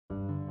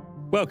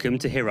Welcome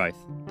to Hiraeth,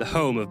 the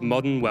home of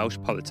modern Welsh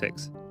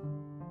politics.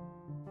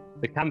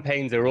 The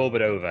campaigns are all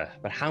but over,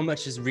 but how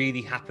much has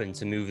really happened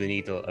to move the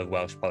needle of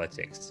Welsh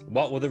politics?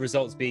 What will the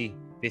results be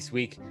this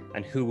week,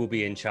 and who will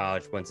be in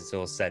charge once it's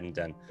all said and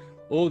done?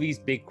 All these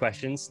big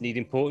questions need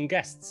important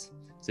guests.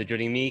 So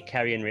joining me,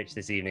 Kerry and Rich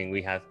this evening,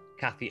 we have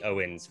Cathy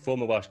Owens,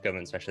 former Welsh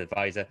Government Special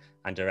Advisor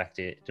and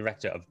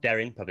Director of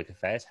Deryn Public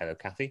Affairs. Hello,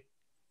 Cathy.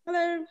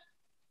 Hello.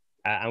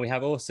 And we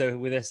have also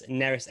with us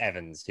Nerys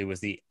Evans, who was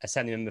the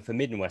Assembly Member for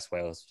Mid and West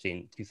Wales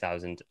between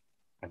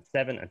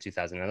 2007 and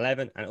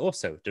 2011, and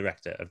also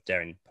Director of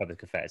Deryn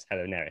Public Affairs.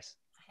 Hello, Nerys.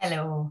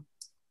 Hello.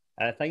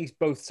 Thank you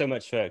both so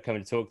much for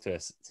coming to talk to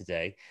us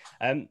today.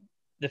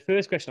 The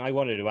first question I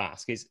wanted to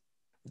ask is,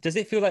 does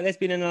it feel like there's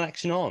been an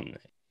election on?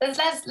 There's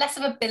less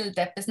of a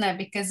build-up, isn't there,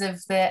 because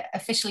of the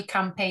official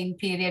campaign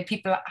period.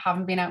 People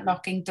haven't been out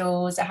knocking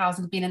doors. It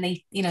hasn't been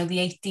the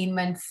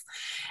 18-month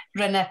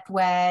run-up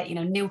where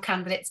new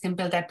candidates can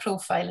build their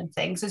profile and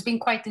things. So it's been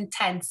quite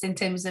intense in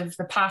terms of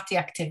the party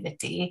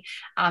activity,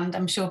 and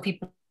I'm sure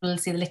people will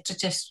see the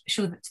literature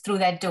through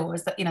their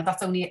doors that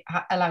that's only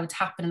allowed to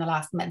happen in the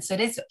last month. So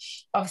it is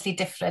obviously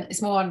different.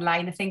 It's more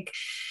online. I think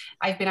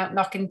I've been out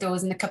knocking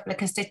doors in a couple of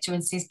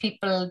constituencies.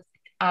 People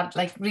are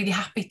really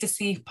happy to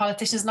see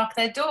politicians knock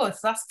their doors.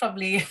 So that's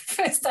probably the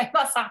first time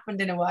that's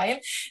happened in a while,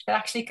 that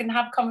actually can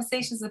have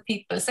conversations with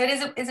people. So it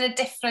is a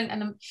different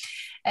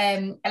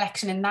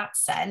election in that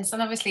sense.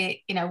 And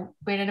obviously,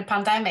 we're in a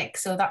pandemic,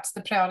 so that's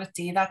the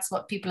priority. That's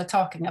what people are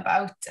talking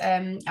about.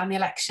 And the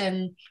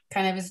election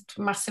kind of is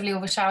massively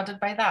overshadowed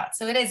by that.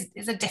 So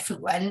it's a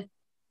different one.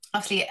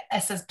 Obviously,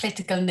 us as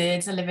political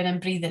nerds are living and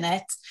breathing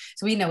it,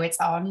 so we know it's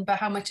on, but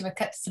how much of a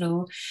cut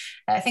through?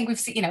 I think we've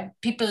seen,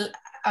 people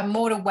are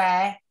more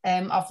aware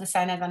of the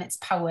Senedd and its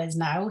powers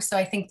now. So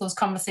I think those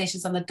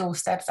conversations on the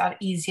doorsteps are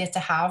easier to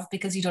have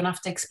because you don't have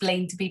to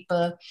explain to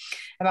people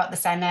about the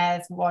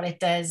Senedd, what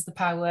it does, the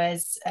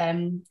powers.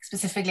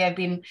 Specifically, I've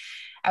been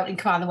out in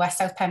Carmarthen West,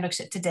 South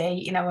Pembrokeshire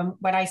today.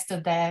 When I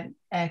stood there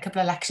a couple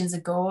of elections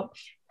ago,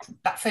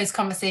 that first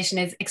conversation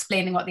is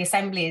explaining what the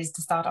Assembly is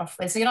to start off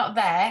with. So you're not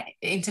there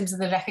in terms of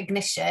the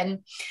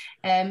recognition.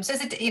 So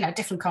it's a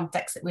different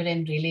context that we're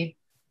in, really.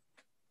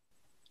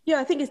 Yeah,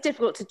 I think it's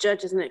difficult to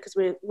judge, isn't it?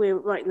 Because we're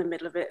right in the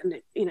middle of it, and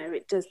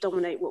it does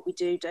dominate what we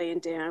do day in,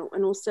 day out,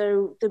 and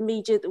also the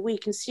media that we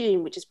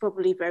consume, which is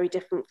probably very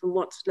different from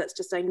what, let's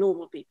just say,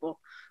 normal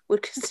people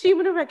would consume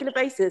on a regular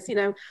basis.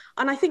 And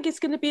I think it's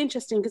going to be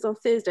interesting because on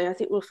Thursday, I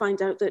think we'll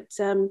find out that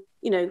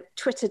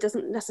Twitter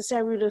doesn't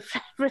necessarily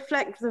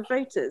reflect the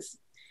voters.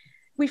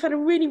 We've had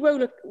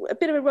a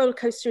bit of a roller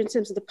coaster in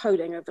terms of the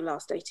polling over the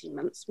last 18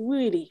 months.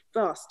 Really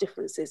vast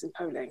differences in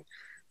polling.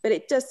 But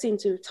it does seem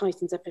to have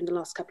tightened up in the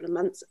last couple of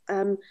months.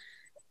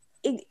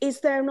 Is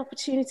there an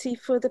opportunity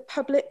for the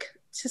public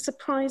to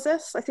surprise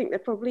us? I think there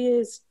probably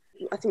is.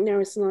 I think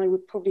Nerys and I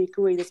would probably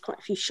agree there's quite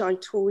a few shy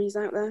Tories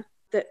out there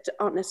that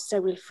aren't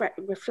necessarily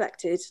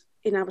reflected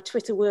in our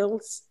Twitter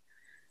worlds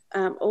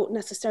or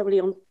necessarily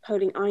on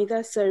polling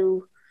either.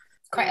 So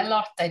quite a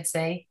lot, I'd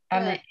say,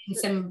 and in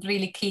some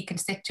really key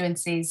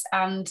constituencies.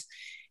 And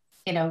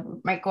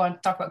might go on to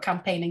talk about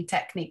campaigning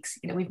techniques.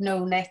 We've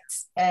known it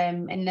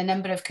in a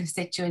number of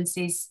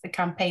constituencies, the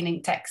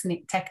campaigning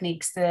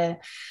techniques, the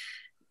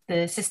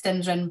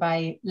systems run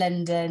by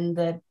London,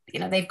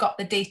 they've got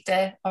the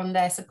data on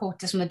their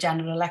supporters from the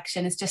general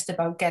election. It's just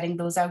about getting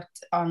those out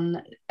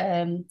on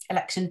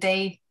election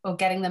day or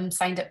getting them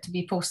signed up to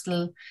be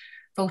postal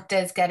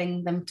voters,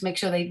 getting them to make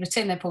sure they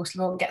return their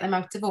postal vote and get them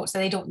out to vote. So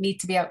they don't need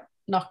to be out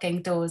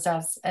knocking doors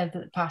as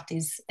the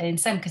parties in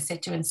some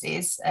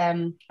constituencies,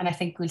 and I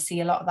think we'll see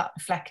a lot of that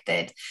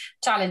reflected.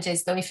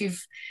 Challenges though, if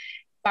you've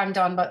banged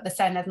on about the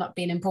Senedd not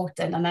being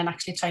important and then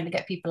actually trying to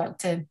get people out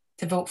to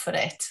vote for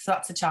it, so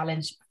that's a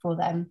challenge for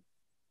them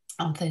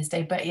on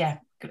Thursday. But yeah,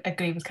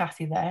 agree with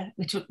Cathy there,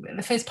 which was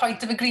the first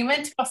point of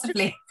agreement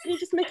possibly. Can you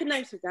just make a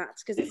note of that,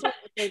 because it's all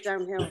going to go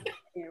downhill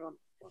here on.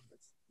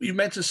 You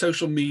mentioned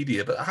social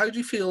media, but how do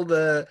you feel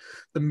the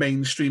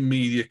mainstream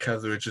media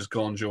coverage has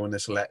gone during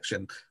this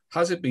election?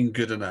 Has it been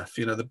good enough?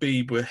 The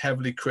Beeb were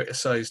heavily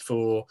criticised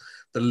for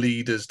the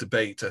leaders'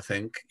 debate, I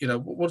think.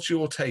 What's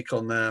your take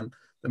on the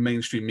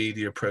mainstream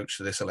media approach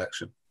to this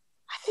election?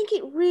 I think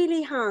it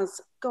really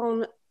has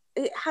gone,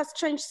 it has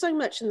changed so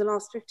much in the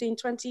last 15,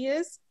 20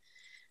 years.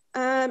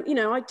 And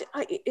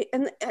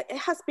it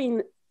has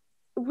been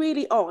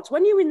really odd.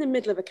 When you're in the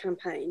middle of a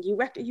campaign, you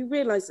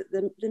realise that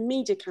the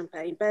media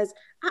campaign bears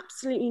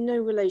absolutely no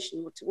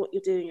relation to what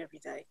you're doing every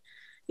day.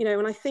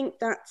 And I think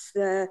that's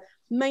the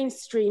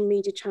mainstream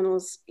media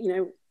channels,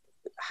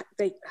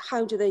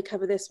 how do they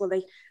cover this? Well,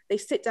 they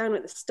sit down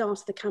at the start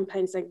of the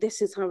campaign saying,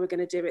 this is how we're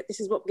going to do it.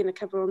 This is what we're going to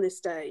cover on this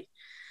day.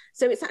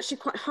 So it's actually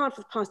quite hard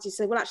for the party to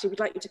say, well, actually,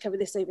 we'd like you to cover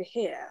this over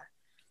here.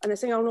 And they're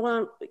saying, oh,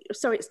 well,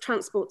 sorry, it's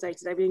transport day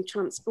today, we're doing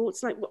transport.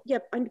 It's like, well, yeah,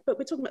 but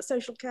we're talking about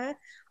social care.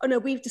 Oh no,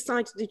 we've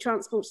decided to do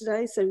transport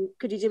today, so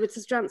could you do with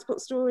this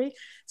transport story?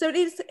 So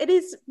it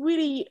is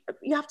really,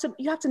 you have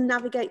to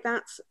navigate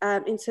that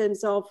in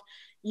terms of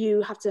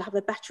you have to have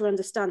a better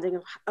understanding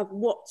of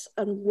what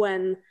and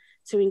when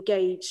to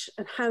engage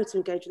and how to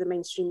engage with the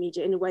mainstream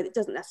media in a way that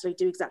doesn't necessarily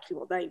do exactly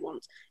what they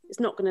want. It's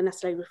not going to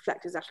necessarily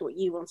reflect exactly what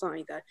you want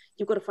either.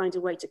 You've got to find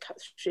a way to cut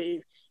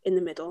through in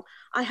the middle.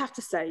 I have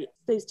to say,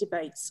 those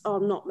debates are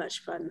not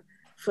much fun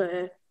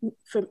for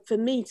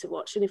me to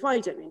watch. And if I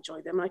don't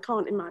enjoy them, I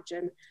can't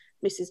imagine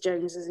Mrs.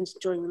 Jones is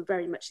enjoying them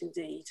very much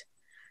indeed.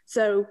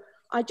 So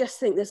I just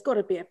think there's got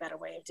to be a better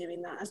way of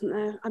doing that, hasn't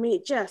there? I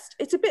mean,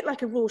 it's a bit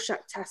like a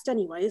Rorschach test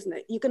anyway, isn't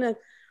it? You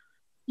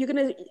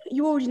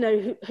already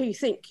know who you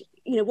think,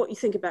 what you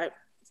think about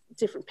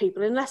different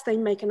people. Unless they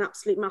make an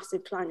absolute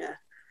massive clanger,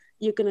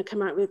 you're going to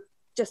come out with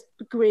just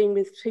agreeing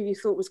with who you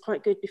thought was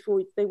quite good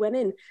before they went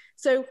in.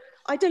 So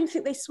I don't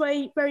think they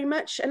sway very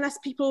much unless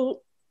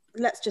people,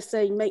 let's just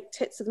say, make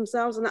tits of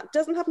themselves, and that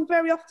doesn't happen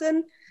very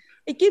often.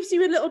 It gives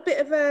you a little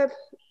bit of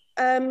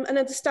an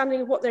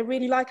understanding of what they're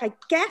really like, I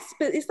guess,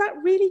 but is that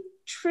really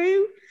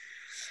true?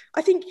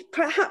 I think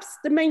perhaps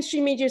the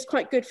mainstream media is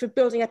quite good for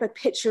building up a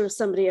picture of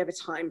somebody over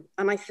time.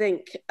 And I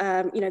think,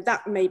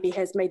 that maybe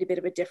has made a bit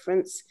of a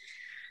difference.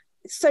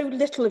 So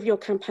little of your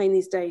campaign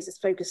these days is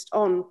focused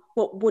on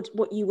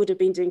what you would have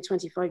been doing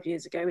 25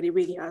 years ago. And it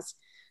really has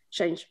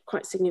changed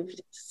quite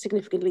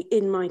significantly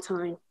in my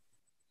time.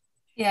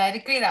 Yeah, I'd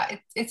agree that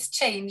it's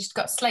changed,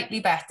 got slightly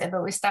better,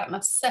 but we're starting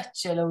at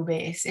such a low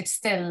base. It's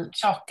still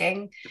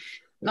shocking,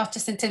 not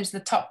just in terms of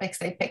the topics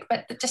they pick,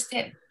 but just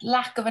the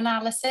lack of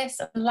analysis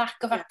and lack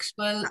of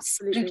actual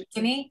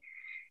scrutiny.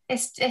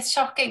 It's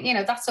shocking.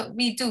 That's what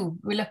we do.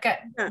 We look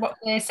at what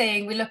they're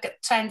saying, we look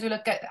at trends, we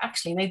look at,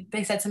 actually,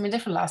 they said something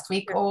different last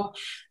week, or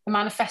the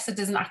manifesto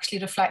doesn't actually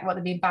reflect what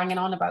they've been banging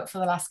on about for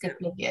the last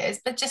couple of years,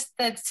 but just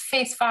the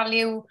face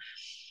value,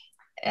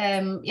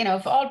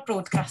 of all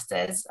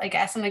broadcasters, I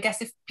guess. And I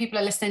guess if people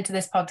are listening to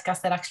this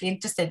podcast, they're actually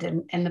interested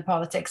in the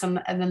politics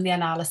and then the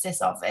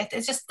analysis of it.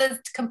 It's just the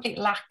complete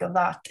lack of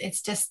that.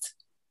 It's just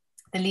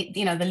the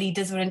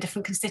leaders were in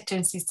different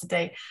constituencies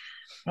today,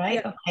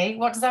 right? Yeah. Okay,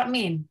 what does that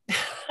mean?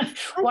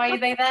 Why are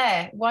they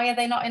there? Why are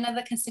they not in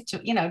other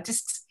constituencies? And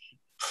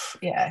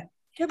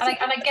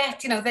I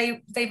get,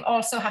 they've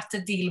also had to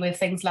deal with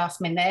things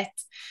last minute,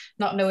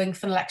 not knowing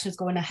if an election's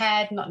going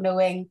ahead, not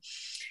knowing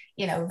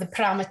the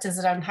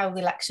parameters around how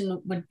the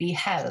election would be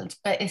held,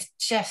 but it's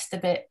just a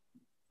bit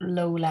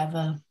low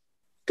level.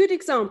 Good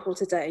example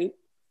today,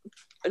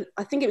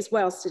 I think it was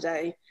Wales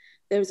Today,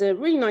 there was a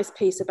really nice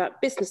piece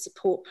about business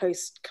support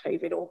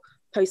post-COVID, or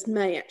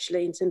post-May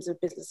actually, in terms of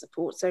business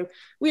support. So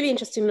really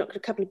interesting to look at a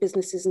couple of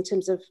businesses in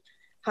terms of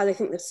how they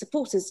think the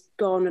support has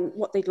gone and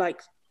what they'd like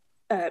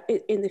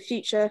in the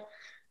future.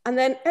 And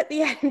then at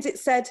the end it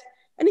said,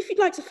 and if you'd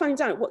like to find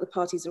out what the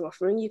parties are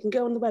offering, you can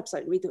go on the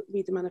website and read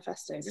the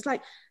manifestos. It's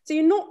like, so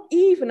you're not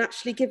even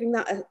actually giving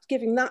that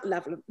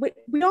level of,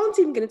 we aren't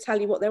even going to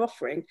tell you what they're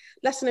offering,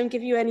 let alone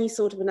give you any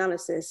sort of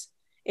analysis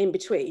in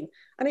between.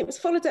 And it was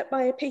followed up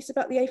by a piece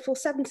about the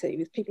A470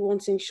 with people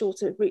wanting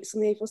shorter routes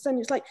on the A470.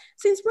 It's like,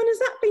 since when has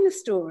that been a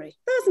story?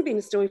 There hasn't been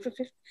a story for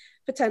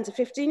 10 to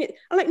 15.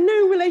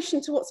 No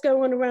relation to what's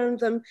going on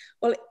around them.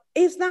 Well,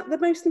 is that the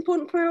most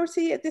important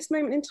priority at this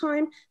moment in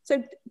time?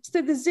 So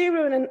the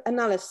zero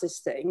analysis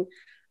thing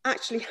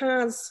actually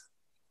has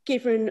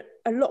given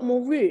a lot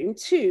more room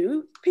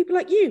to people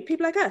like you,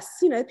 people like us,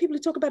 people who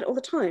talk about it all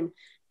the time.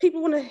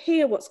 People want to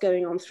hear what's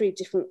going on through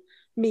different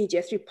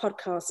media, through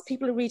podcasts.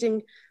 People are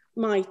reading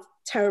my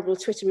terrible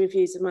Twitter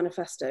reviews of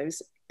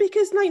manifestos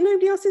because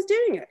nobody else is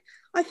doing it.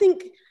 I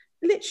think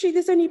literally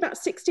there's only about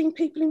 16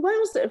 people in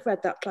Wales that have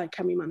read that Plaid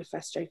Cymru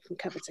manifesto from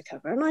cover to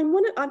cover. And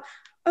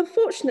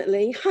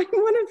unfortunately, I'm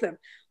one of them.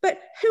 But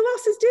who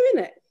else is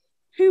doing it?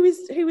 Who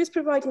is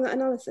providing that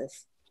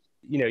analysis?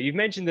 You've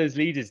mentioned those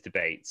leaders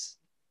debates.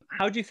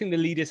 How do you think the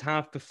leaders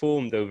have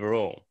performed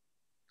overall?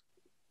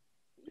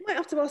 You might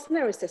have to ask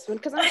Nerys this one,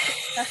 because I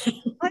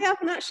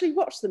haven't actually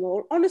watched them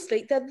all.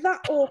 Honestly, they're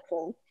that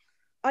awful.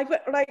 I've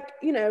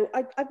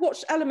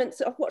watched elements,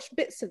 I've watched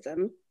bits of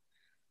them,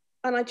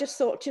 and I just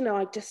thought,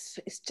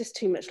 it's just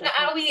too much.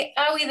 Are we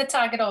the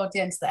target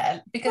audience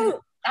there? Because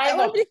I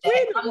watched it.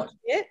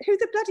 Who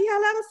the bloody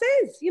hell else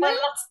is? Well,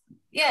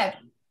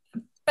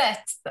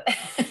 but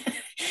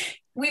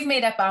we've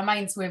made up our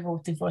minds we're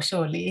voting for.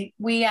 Surely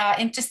we are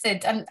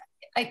interested, and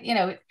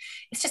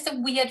it's just a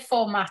weird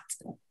format.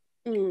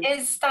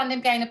 Is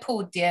standing behind a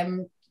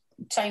podium,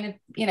 trying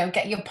to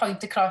get your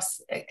point across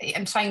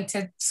and trying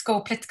to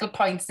score political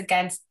points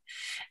against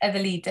other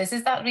leaders?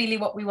 Is that really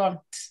what we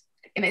want?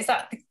 Is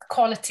that the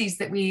qualities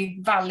that we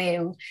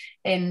value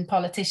in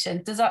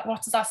politicians?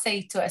 What does that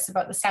say to us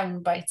about the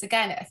sound bites?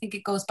 Again, I think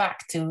it goes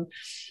back to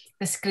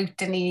the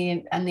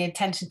scrutiny and the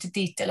attention to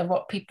detail of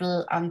what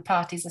people and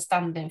parties are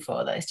standing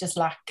for that is just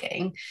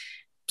lacking.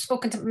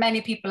 Spoken to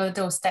many people on the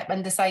doorstep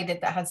and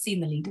decided that had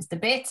seen the leaders'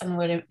 debates and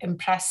were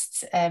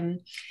impressed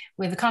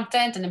with the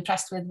content and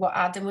impressed with what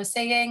Adam was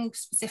saying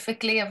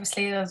specifically.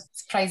 Obviously,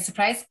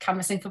 surprise,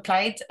 canvassing for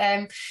Plaid.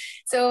 I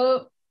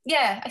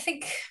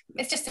think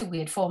it's just a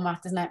weird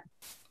format, isn't it?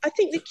 I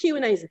think the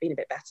Q&As have been a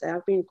bit better.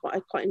 I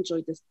quite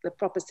enjoyed the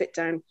proper sit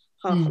down,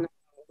 half an hour,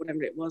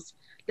 whatever it was.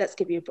 Let's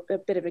give you a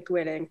bit of a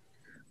grilling.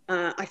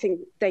 I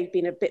think they've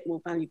been a bit more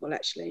valuable,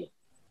 actually.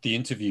 the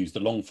interviews, the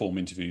long form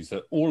interviews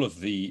that all of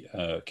the,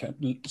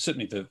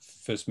 certainly the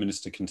First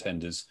Minister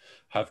contenders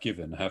have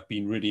given have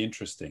been really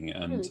interesting.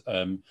 And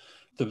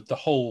the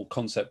whole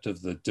concept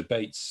of the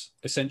debates,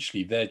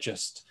 essentially, they're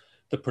just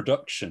the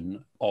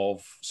production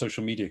of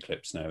social media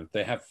clips now.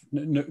 They have,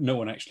 no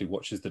one actually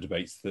watches the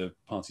debates. The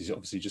parties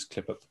obviously just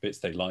clip up the bits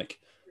they like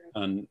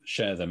and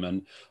share them.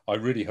 And I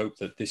really hope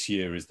that this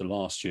year is the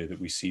last year that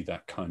we see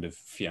that kind of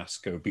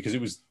fiasco, because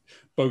it was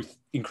both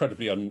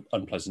incredibly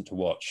unpleasant to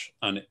watch,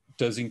 and it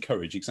does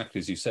encourage, exactly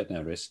as you said,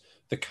 Nerys,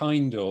 the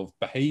kind of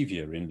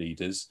behaviour in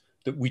leaders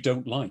that we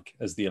don't like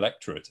as the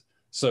electorate.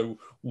 So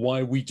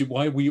why are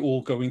we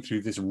all going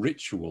through this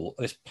ritual,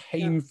 this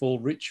painful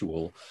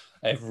ritual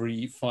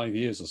every 5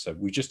 years or so?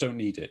 We just don't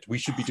need it. We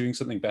should be doing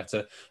something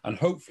better. And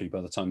hopefully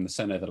by the time the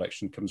Senedd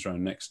election comes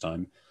around next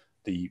time,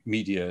 the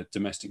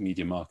domestic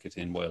media market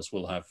in Wales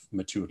will have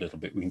matured a little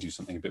bit. We can do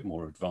something a bit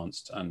more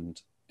advanced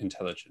and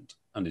intelligent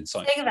and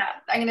insightful. Saying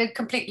that, I'm going to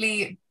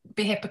completely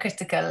be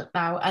hypocritical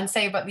now and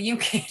say about the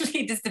UK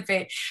leaders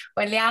debate.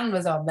 When Leanne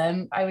was on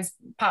them, I was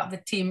part of the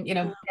team,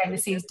 behind the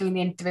scenes doing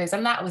the interviews,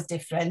 and that was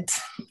different.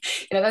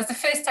 That was the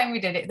first time we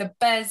did it. The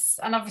buzz,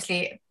 and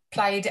obviously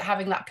Plaid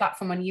having that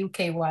platform on a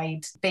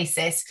UK-wide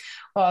basis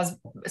was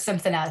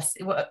something else.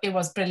 It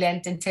was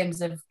brilliant in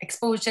terms of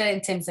exposure,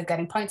 in terms of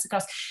getting points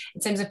across,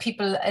 in terms of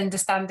people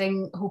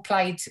understanding who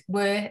Plaid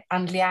were,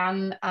 and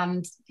Leanne,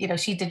 and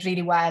she did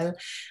really well,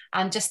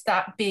 and just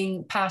that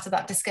being part of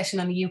that discussion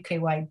on a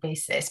UK-wide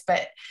basis.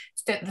 But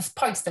this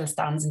point still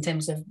stands in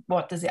terms of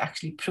what does it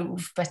actually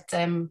prove. But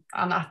and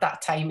at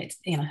that time, it's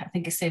I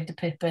think it served a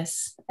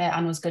purpose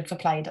and was good for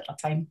Plaid at that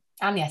time,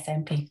 and the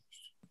SNP.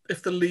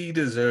 If the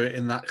leaders are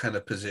in that kind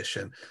of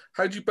position,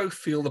 how do you both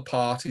feel the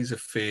parties have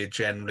fared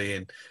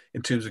generally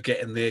in terms of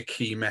getting their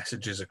key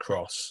messages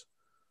across?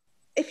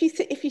 If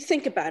you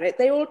think about it,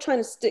 they're all trying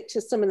to stick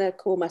to some of their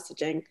core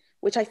messaging,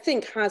 which I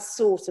think has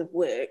sort of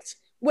worked.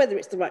 Whether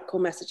it's the right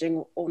core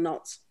messaging or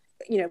not,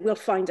 we'll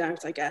find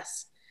out, I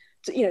guess.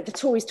 So, the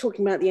Tories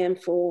talking about the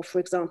M4, for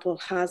example,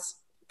 has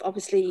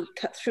obviously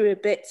cut through a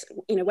bit.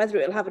 Whether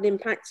it'll have an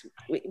impact,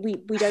 we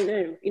don't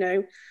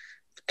know.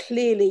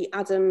 Clearly,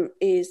 Adam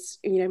is,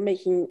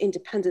 making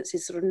independence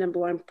his sort of number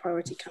one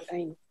priority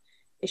campaign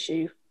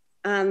issue.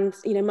 And,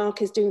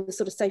 Mark is doing the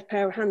sort of safe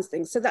pair of hands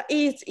thing. So that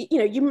is,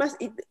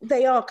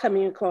 they are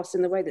coming across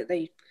in the way that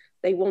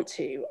they want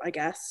to, I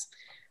guess.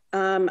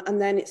 And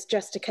then it's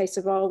just a case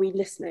of, are we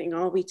listening?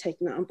 Are we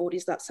taking that on board?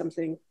 Is that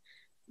something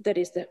that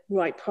is the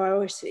right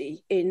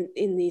priority in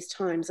these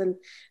times? And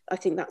I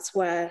think that's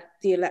where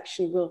the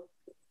election will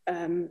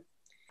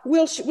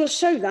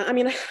show that. I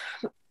mean,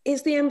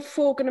 is the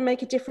M4 going to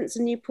make a difference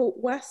in Newport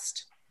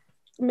West?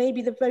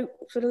 Maybe the vote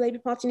for the Labour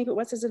Party in Newport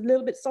West is a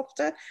little bit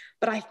softer,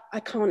 but I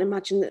can't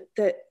imagine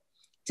that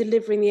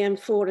delivering the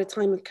M4 at a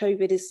time of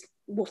COVID is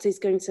what is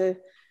going to,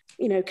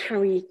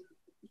 carry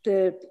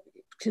the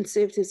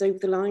Conservatives over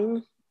the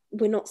line.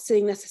 We're not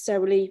seeing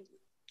necessarily,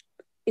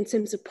 in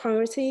terms of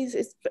priorities,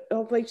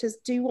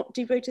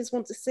 do voters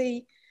want to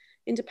see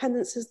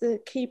independence as the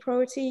key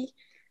priority?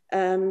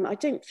 I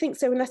don't think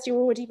so, unless you're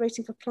already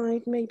voting for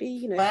Plaid,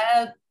 maybe,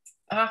 Well,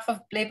 half of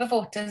Labour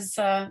voters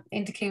are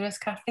into Curious,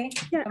 Cathy.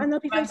 Yeah, and they'll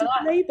be voting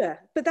for Labour.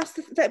 But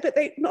but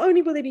they not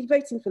only will they be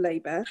voting for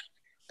Labour,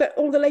 but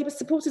all the Labour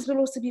supporters will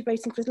also be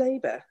voting for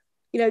Labour.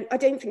 I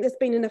don't think there's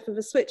been enough of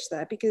a switch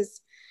there, because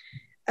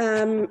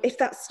if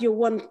that's the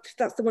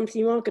one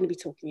thing you are going to be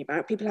talking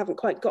about, people haven't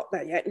quite got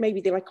that yet.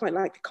 Maybe they quite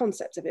like the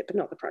concept of it, but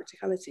not the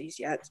practicalities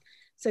yet.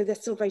 So they're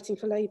still voting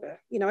for Labour.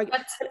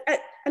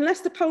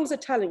 Unless the polls are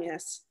telling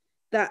us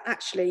that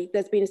actually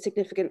there's been a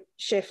significant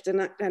shift and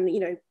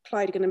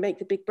Plaid are going to make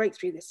the big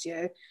breakthrough this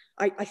year,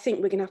 I think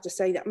we're going to have to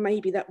say that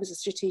maybe that was a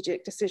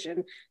strategic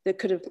decision that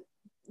could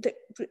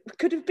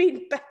have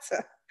been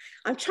better.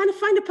 I'm trying to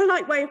find a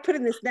polite way of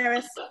putting this,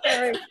 Nerys.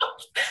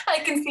 I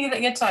can see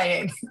that you're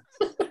trying.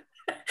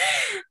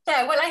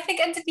 Yeah, well, I think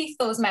underneath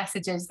those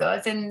messages, though,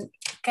 as in,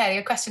 Kerry,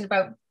 a question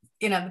about,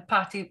 the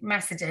party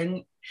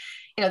messaging,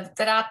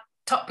 there are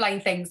top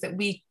line things that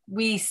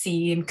we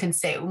see and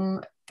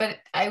consume. But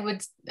I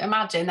would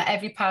imagine that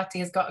every party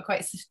has got a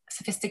quite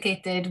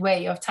sophisticated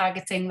way of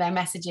targeting their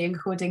messaging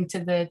according to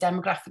the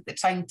demographic they're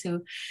trying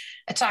to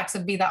attract.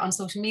 So be that on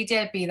social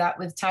media, be that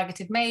with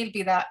targeted mail,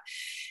 be that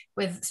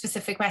with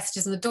specific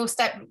messages on the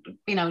doorstep,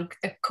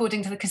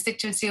 according to the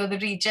constituency or the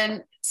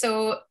region.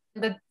 So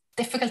the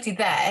difficulty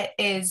there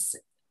is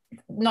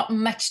not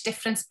much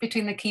difference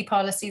between the key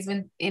policies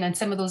when, in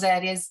some of those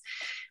areas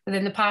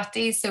within the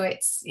party. So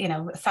it's,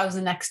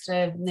 1,000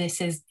 extra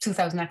nurses,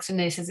 2,000 extra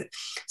nurses,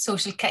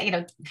 social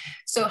care,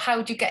 so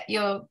how do you get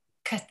your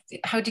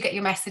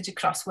message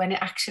across when it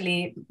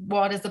actually,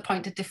 what is the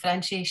point of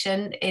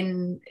differentiation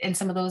in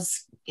some of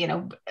those,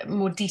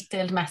 more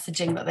detailed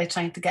messaging that they're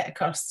trying to get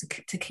across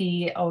to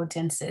key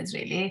audiences,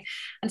 really?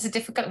 And it's a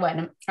difficult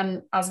one.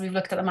 And as we've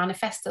looked at the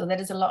manifesto, there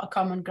is a lot of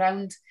common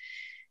ground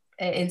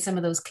in some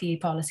of those key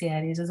policy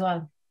areas as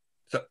well.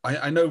 So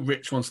I know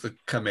Rich wants to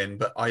come in,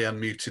 but I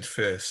unmuted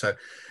first. So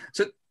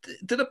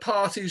do the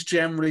parties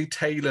generally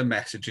tailor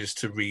messages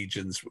to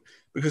regions?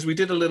 Because we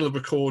did a little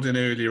recording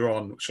earlier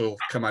on, which will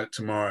come out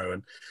tomorrow,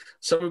 and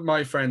some of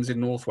my friends in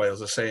North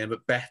Wales are saying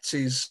that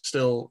Betsy's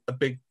still a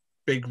big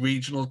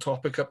regional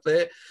topic up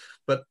there,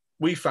 but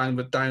we found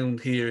that down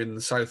here in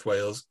South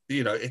Wales,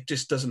 you know, it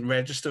just doesn't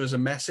register as a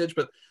message.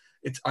 But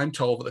I'm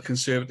told that the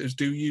Conservatives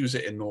do use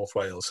it in North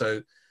Wales.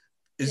 So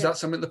is that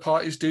something the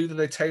parties do? Do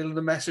they tailor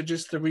the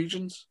messages to the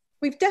regions?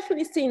 We've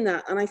definitely seen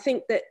that. And I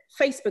think that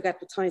Facebook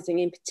advertising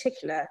in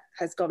particular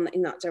has gone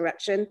in that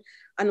direction,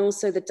 and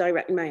also the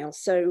direct mail.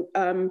 So,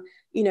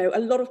 you know, a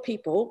lot of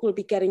people will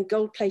be getting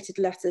gold-plated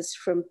letters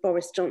from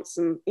Boris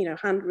Johnson, you know,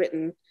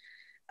 handwritten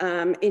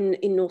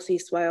in North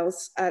East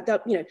Wales.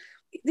 You know,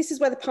 this is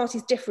where the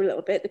parties differ a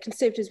little bit. The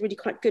Conservatives are really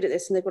quite good at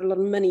this, and they've got a lot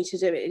of money to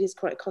do it. It is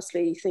quite a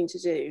costly thing to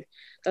do.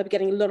 They'll be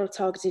getting a lot of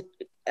targeted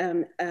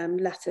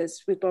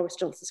letters with Boris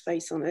Johnson's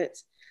face on it.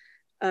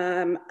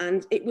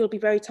 And it will be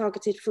very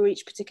targeted for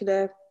each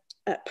particular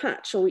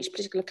patch or each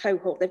particular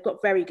cohort. They've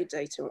got very good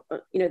data,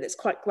 you know, that's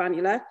quite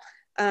granular.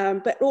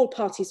 But all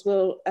parties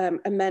will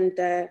amend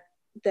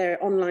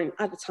their online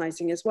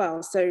advertising as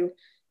well. So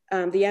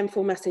the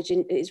M4 message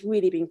is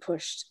really being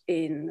pushed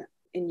in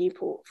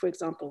Newport, for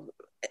example,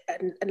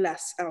 and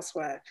less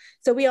elsewhere.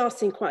 So we are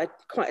seeing quite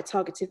a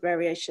targeted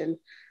variation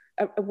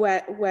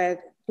where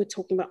we're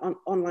talking about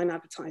online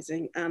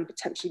advertising and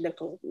potentially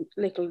local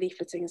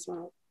leafleting as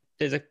well.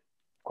 There's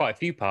quite a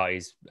few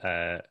parties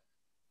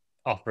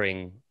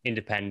offering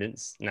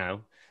independence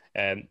now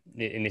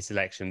in this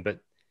election, but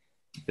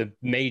the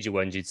major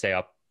ones you'd say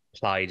are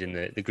Plaid and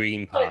the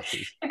Green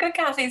Party. Look at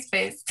Cathy's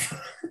face.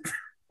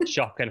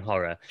 Shock and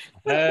horror.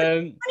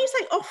 When you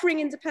say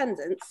offering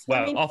independence,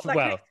 well, I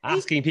mean,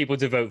 asking people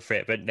to vote for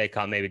it, but they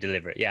can't maybe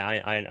deliver it. Yeah,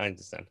 I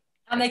understand.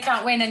 And they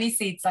can't win any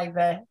seats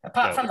either.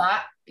 Apart from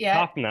that,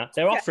 Apart from that,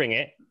 they're offering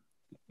it.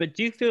 But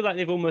do you feel like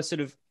they've almost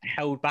sort of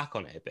held back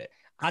on it a bit?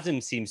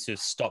 Adam seems to have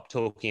stopped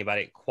talking about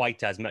it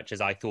quite as much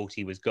as I thought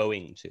he was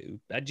going to.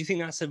 Do you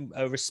think that's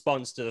a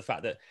response to the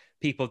fact that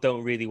people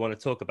don't really want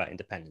to talk about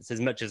independence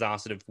as much as our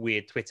sort of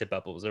weird Twitter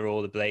bubbles are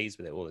all ablaze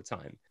with it all the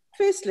time?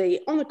 Firstly,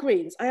 on the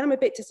Greens, I am a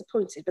bit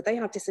disappointed, but they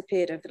have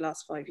disappeared over the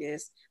last 5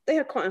 years. They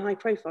had quite a high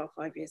profile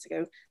 5 years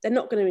ago. They're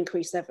not going to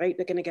increase their vote.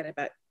 They're going to get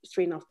about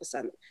 3.5%.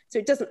 So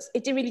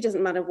it really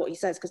doesn't matter what he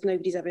says because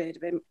nobody's ever heard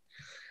of him.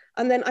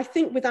 And then I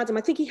think with Adam,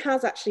 I think he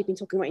has actually been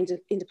talking about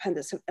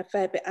independence a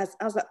fair bit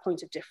as that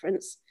point of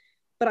difference.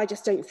 But I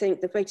just don't think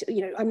the vote,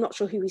 you know, I'm not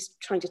sure who he's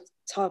trying to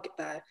target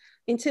there.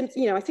 In terms,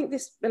 you know, I think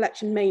this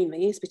election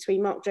mainly is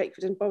between Mark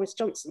Drakeford and Boris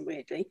Johnson,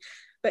 weirdly.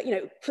 But, you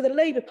know, for the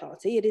Labour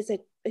Party, it is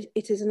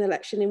an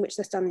election in which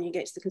they're standing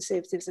against the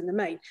Conservatives in the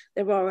main.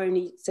 There are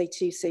only, say,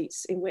 2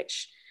 seats in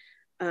which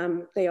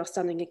they are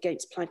standing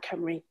against Plaid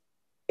Cymru.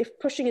 If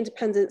pushing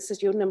independence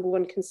as your number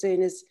one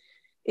concern is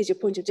your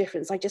point of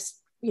difference,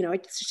 you know,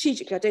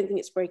 strategically, I don't think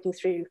it's breaking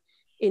through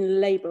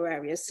in Labour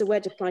areas. So where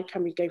do Plaid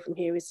Cymru go from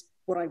here is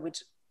what I would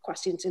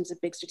question in terms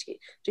of big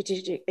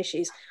strategic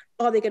issues.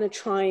 Are they going to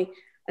try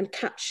and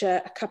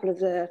capture a couple of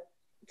the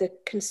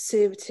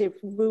Conservative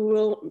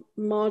rural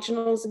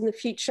marginals in the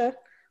future?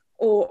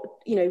 Or,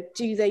 you know,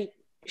 do they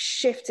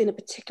shift in a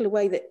particular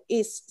way that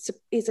is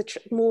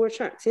more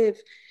attractive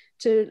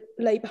to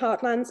Labour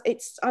heartlands?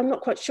 I'm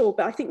not quite sure,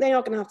 but I think they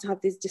are going to have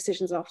these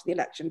decisions after the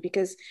election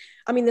because,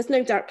 I mean, there's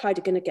no doubt Plaid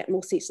are going to get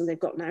more seats than they've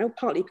got now,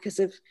 partly because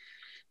of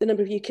the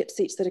number of UKIP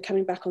seats that are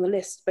coming back on the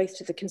list, both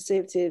to the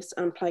Conservatives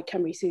and Plaid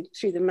Cymru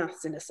through the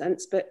maths in a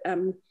sense. But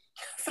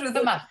through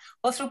the math,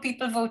 or through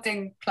people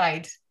voting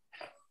Plaid?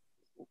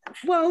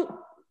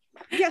 Well,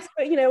 yes,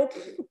 but, you know,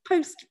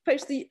 post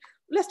the,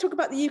 let's talk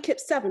about the UKIP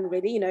 7,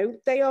 really. You know,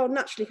 they are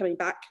naturally coming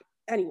back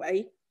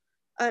anyway.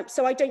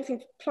 So I don't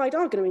think Plaid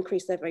are going to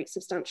increase their vote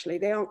substantially.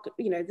 They aren't,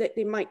 you know,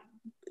 they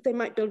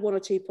might build 1 or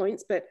 2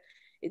 points, but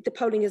the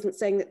polling isn't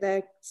saying that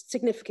they're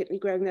significantly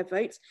growing their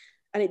votes,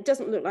 and it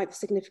doesn't look like they're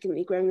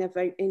significantly growing their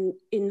vote in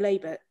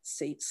Labour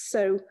seats.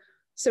 So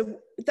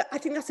I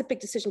think that's a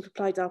big decision for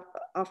Plaid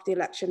after the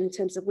election in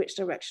terms of which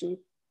direction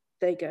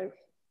they go.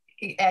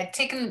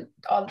 Taking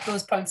all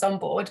those points on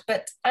board,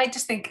 but I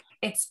just think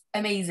it's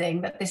amazing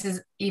that this is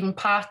even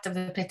part of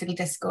the political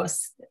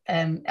discourse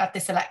at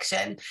this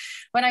election.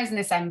 When I was in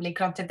the Assembly,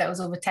 granted that was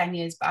over 10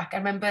 years back, I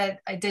remember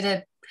I did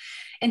an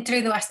interview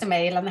in the Western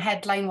Mail and the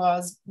headline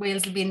was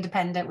Wales will be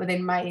independent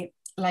within my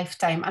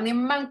lifetime, and the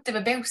amount of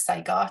abuse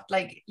I got,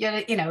 like,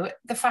 you know,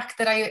 the fact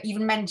that I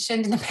even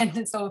mentioned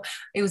independence, so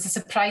it was a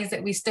surprise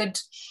that we stood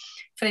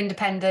for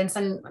independence,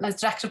 and as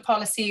director of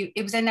policy,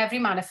 it was in every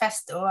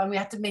manifesto, and we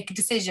had to make a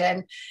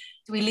decision.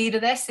 Do we lead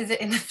this? Is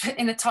it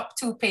in the top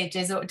 2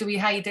 pages, or do we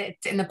hide it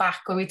in the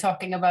back when we're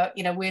talking about,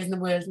 you know, Wales and the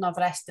world and all the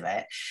rest of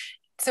it?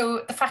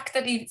 So the fact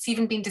that it's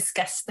even been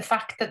discussed, the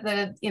fact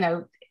that you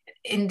know,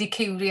 indie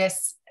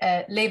curious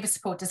Labour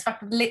supporters, in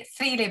fact,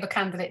 3 Labour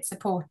candidates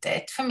support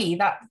it. For me,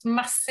 that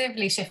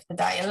massively shifted the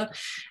dial.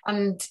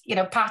 And, you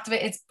know, part of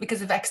it is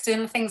because of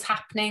external things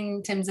happening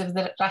in terms of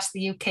the rest of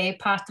the UK.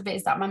 Part of it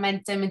is that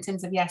momentum in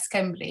terms of Yes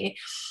Cymru.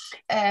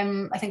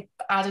 I think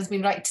Adam's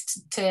been right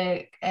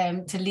to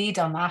lead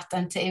on that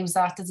and to use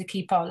that as a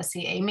key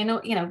policy aim.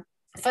 You know,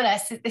 for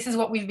us, this is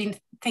what we've been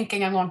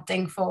thinking and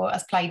wanting for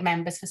as Plaid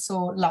members for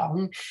so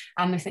long,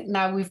 and I think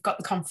now we've got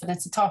the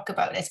confidence to talk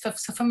about it.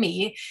 So for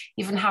me,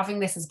 even having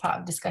this as part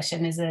of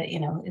discussion is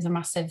a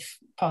massive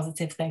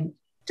positive thing.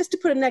 Just to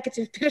put a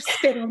negative bit of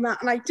spin on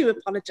that, and I do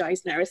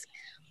apologise, Nerys,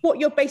 what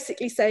you're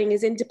basically saying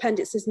is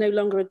independence is no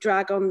longer a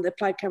drag on the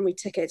Plaid Cymru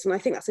tickets, and I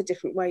think that's a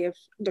different way of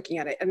looking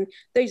at it. And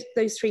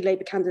those 3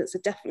 Labour candidates are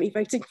definitely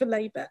voting for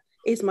Labour,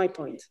 is my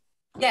point.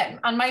 Yeah,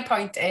 and my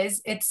point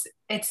is it's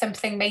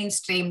something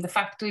mainstream. The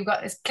fact that we've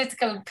got this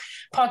political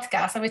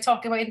podcast and we're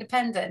talking about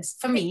independence,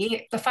 for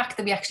me, the fact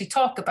that we actually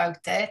talk about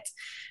it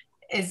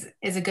is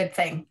a good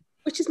thing.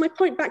 Which is my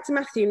point back to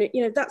Matthew.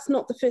 You know, that's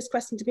not the first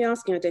question to be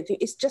asking, I don't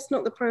think. It's just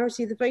not the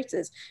priority of the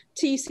voters.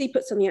 TUC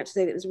put something out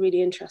today that was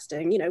really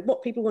interesting. You know,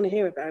 what people want to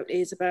hear about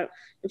is about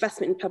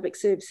investment in public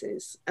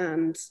services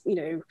and, you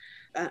know,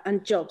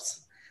 and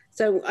jobs.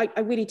 So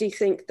I really do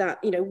think that,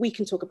 you know, we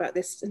can talk about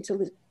this until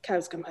the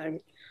cows come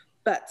home.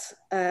 But,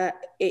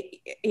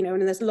 you know,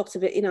 and there's a lot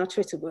of it in our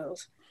Twitter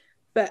world.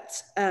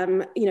 But,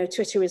 you know,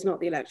 Twitter is not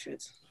the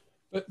electorate.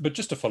 But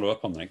just to follow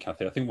up on that,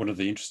 Cathy, I think one of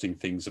the interesting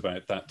things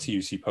about that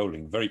TUC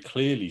polling very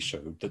clearly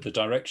showed that the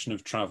direction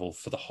of travel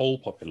for the whole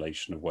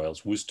population of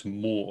Wales was to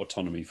more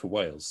autonomy for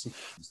Wales.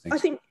 I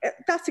think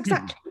that's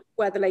exactly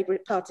where the Labour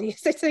Party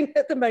is sitting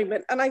at the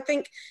moment. And I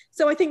think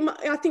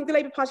the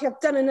Labour Party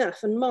have done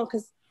enough, and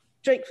Marcus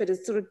Drakeford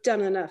has sort of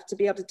done enough to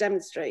be able to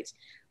demonstrate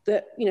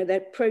that, you know,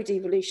 they're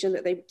pro-devolution,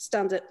 that they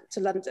stand up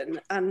to London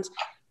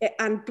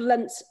and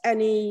blunt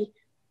any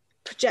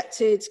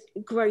projected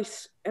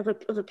growth of a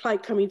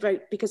Plaid Cymru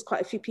vote, because quite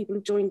a few people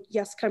have joined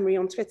Yes Cymru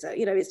on Twitter.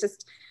 You know, it's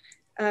just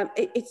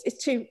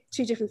it's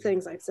two different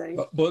things, I'd say.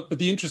 But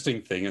the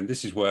interesting thing, and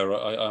this is where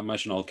I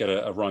imagine I'll get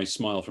a wry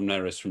smile from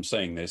Nerys from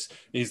saying this,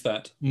 is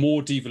that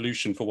more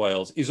devolution for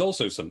Wales is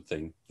also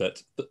something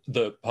that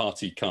the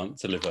party can't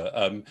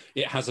deliver.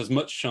 It has as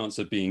much chance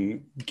of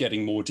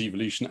getting more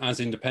devolution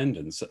as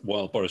independence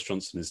while Boris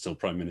Johnson is still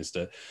Prime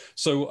Minister.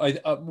 So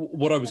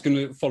what I was going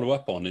to follow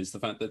up on is the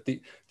fact that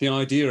the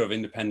idea of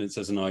independence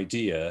as an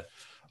idea,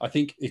 I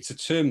think it's a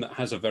term that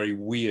has a very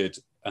weird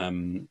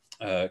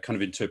kind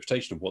of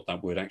interpretation of what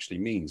that word actually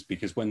means,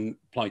 because when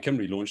Plaid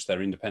Cymru launched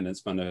their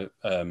Independence Manor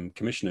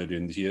Commission earlier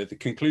in the year, the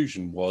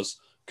conclusion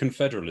was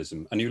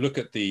confederalism. And you look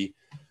at the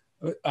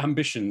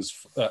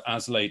ambitions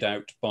as laid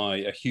out by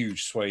a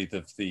huge swathe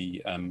of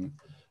the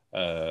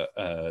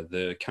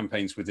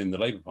campaigns within the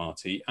Labour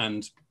Party,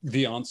 and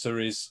the answer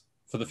is,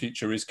 for the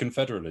future, is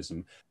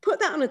confederalism.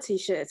 Put that on a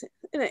T-shirt.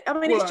 You know, I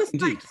mean, well, it's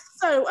just like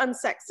so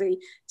unsexy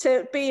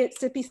to be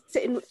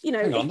sitting. You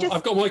know, hang on,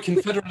 I've got my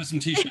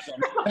confederalism T-shirt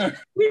on.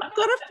 We've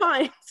got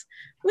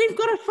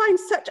to find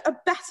such a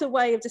better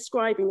way of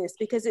describing this,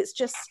 because it's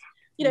just,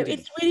 you know,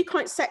 it's really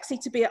quite sexy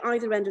to be at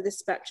either end of this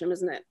spectrum,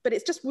 isn't it? But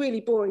it's just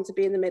really boring to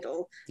be in the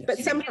middle. Yes. But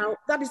somehow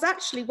that is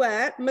actually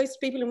where most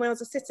people in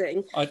Wales are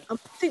sitting. I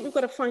think we've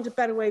got to find a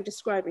better way of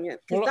describing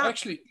it. Well,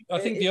 actually, I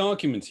think the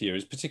argument here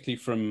is particularly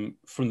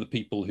from the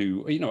people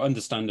who, you know,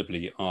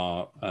 understandably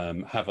are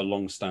have a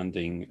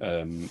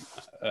long-standing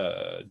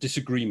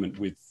disagreement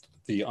with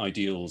the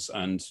ideals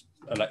and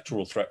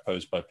electoral threat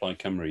posed by Plaid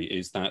Cymru,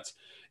 is that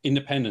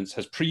independence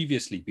has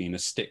previously been a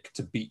stick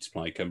to beat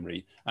Plaid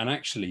Cymru, and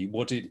actually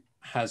what it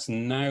has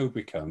now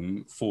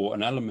become for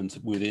an element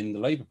within the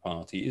Labour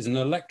Party is an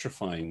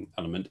electrifying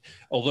element,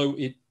 although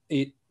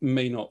it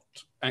may not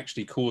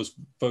actually cause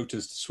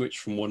voters to switch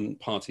from one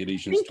party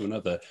allegiance to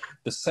another.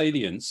 The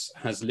salience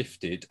has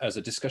lifted as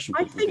a discussion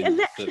point. I think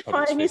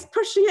electrifying is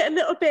pushing it a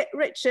little bit,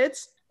 Richard.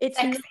 It's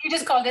sexy. You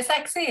just called it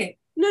sexy.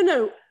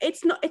 No,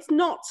 it's not. It's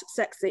not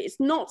sexy. It's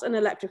not an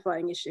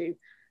electrifying issue.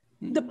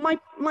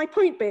 My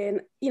point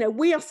being, you know,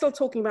 we are still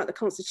talking about the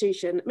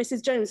Constitution.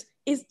 Mrs. Jones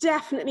is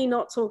definitely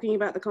not talking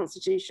about the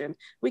Constitution.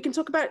 We can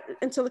talk about it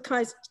until the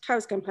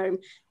cows come home.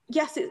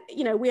 Yes,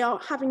 you know, we are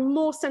having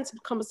more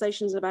sensible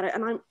conversations about it,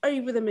 and I'm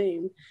over the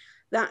moon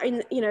that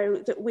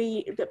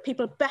that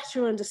people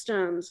better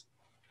understand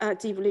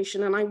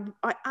devolution, and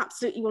I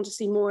absolutely want to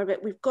see more of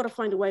it. We've got to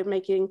find a way of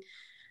making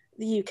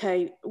the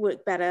UK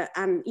work better,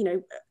 and you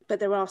know, but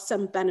there are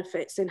some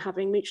benefits in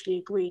having mutually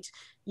agreed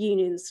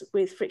unions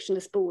with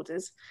frictionless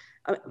borders.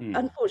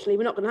 Unfortunately,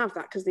 we're not going to have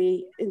that because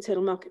the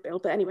internal market bill.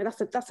 But anyway,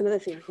 that's another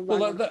thing.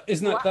 Well,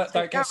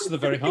 that gets to the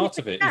very heart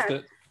of it.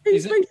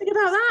 Who's voting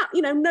about that?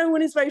 You know, no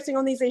one is voting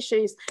on these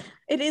issues.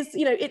 It is,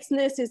 you know, it's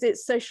nurses,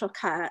 it's social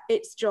care,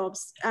 it's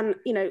jobs, and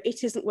you know,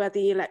 it isn't where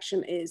the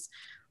election is.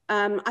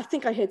 I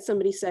think I heard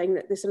somebody saying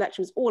that this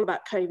election is all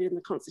about COVID and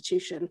the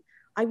Constitution.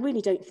 I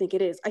really don't think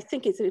it is. I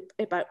think it's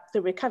about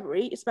the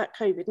recovery. It's about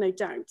COVID, no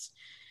doubt.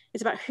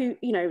 It's about who,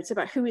 you know, it's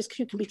about who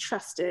can be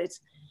trusted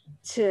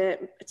to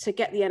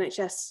get the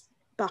NHS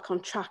back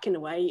on track in a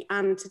way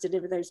and to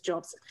deliver those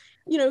jobs.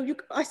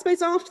 I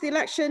suppose after the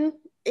election,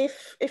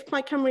 if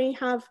Plaid Cymru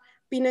have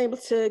been able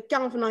to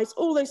galvanise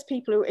all those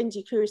people who are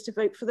indie curious to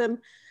vote for them,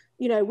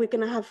 we're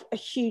going to have a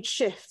huge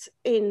shift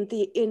in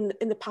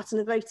the pattern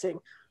of voting.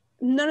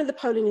 None of the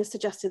polling has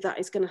suggested that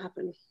is going to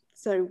happen.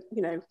 So,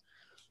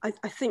 I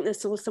think there's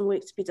still some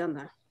work to be done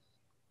there.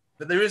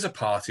 But there is a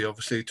party,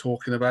 obviously,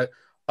 talking about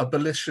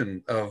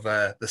abolition of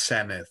the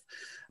Senedd.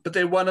 But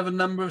they're one of a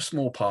number of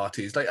small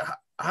parties. Like,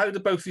 how do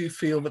both of you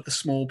feel that the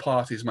small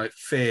parties might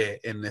fare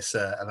in this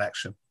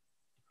election?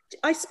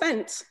 I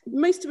spent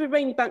most of a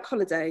rainy bank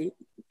holiday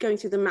going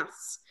through the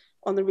maths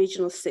on the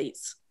regional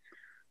seats.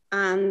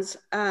 And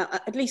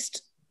at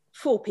least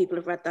 4 people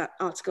have read that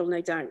article,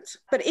 no doubt.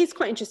 But it is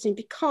quite interesting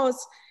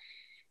because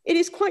it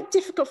is quite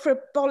difficult for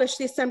Abolish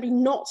the Assembly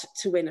not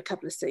to win a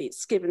couple of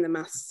seats, given the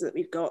maths that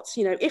we've got.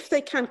 If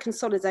they can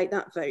consolidate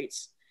that vote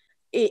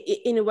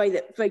in a way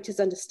that voters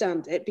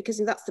understand it, because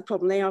that's the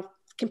problem. They are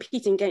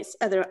competing against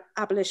other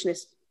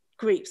abolitionist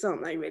groups,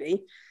 aren't they,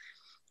 really?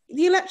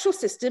 The electoral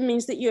system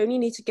means that you only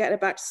need to get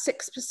about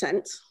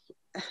 6%,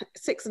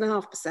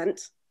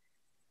 6.5%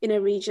 in a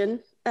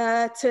region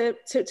to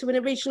win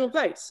a regional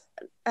vote,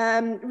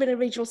 win a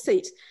regional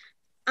seat.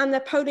 And they're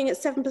polling at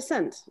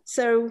 7%.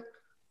 So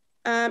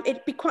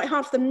it'd be quite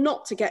hard for them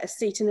not to get a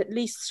seat in at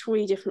least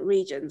 3 different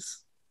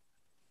regions.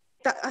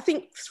 I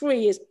think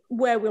 3 is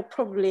where we'll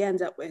probably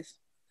end up with.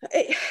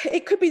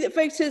 It could be that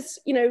voters,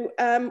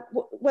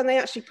 when they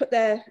actually put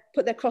their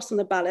cross on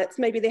the ballots,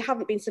 maybe they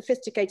haven't been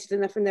sophisticated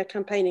enough in their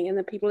campaigning, and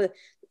then people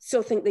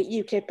still think that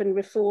UKIP and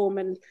Reform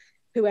and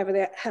whoever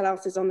the hell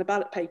else is on the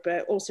ballot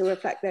paper also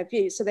reflect their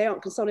views, so they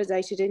aren't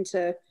consolidated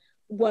into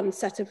one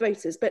set of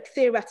voters. But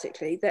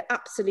theoretically,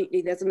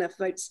 there's enough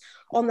votes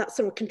on that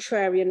sort of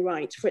contrarian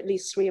right for at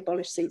least 3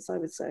 abolished seats, I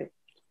would say.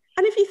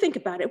 And if you think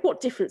about it,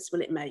 what difference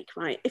will it make,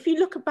 right? If you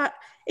look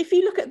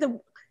at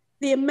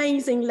the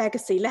amazing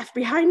legacy left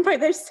behind by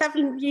those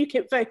 7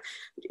 UKIP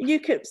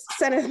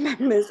Senedd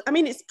members, I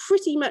mean, it's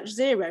pretty much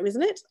zero,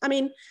 isn't it? I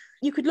mean,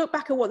 you could look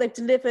back at what they've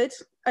delivered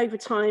over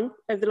time,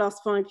 over the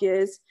last 5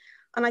 years.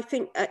 And I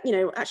think,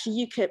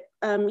 actually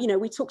UKIP,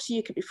 we talked to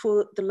UKIP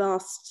before the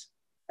last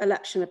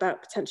election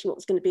about potentially what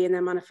was going to be in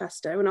their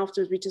manifesto. And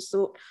afterwards we just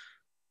thought,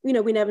 we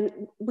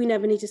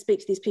never need to speak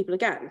to these people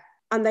again.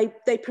 And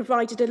they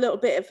provided a little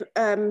bit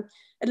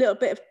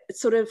of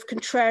sort of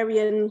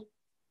contrarian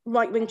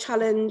right-wing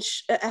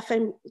challenge at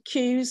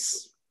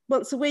FMQs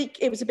once a week.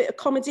 It was a bit of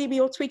comedy.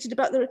 We all tweeted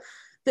about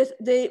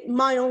the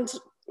mild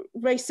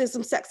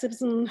racism,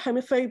 sexism, and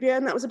homophobia,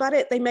 and that was about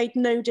it. They made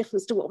no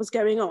difference to what was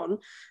going on,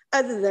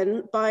 other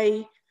than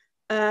by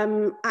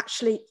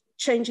actually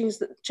changing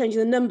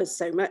the numbers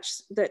so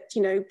much that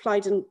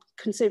Plaid and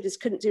Conservatives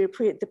couldn't do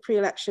the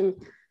pre-election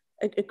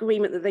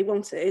agreement that they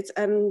wanted,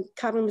 and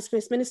Cameron was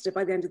First Minister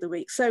by the end of the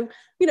week. So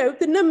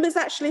the numbers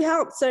actually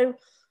helped. So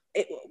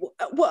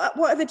what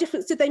other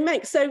difference did they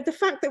make? So the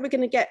fact that we're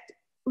going to get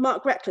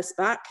Mark Reckless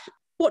back,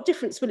 what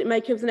difference will it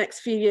make over the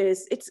next few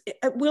years?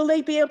 Will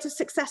they be able to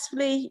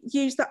successfully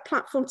use that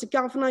platform to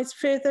galvanise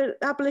further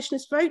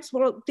abolitionist votes?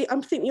 Well,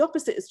 I think the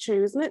opposite is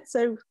true, isn't it?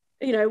 So,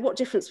 what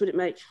difference would it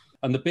make?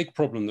 And the big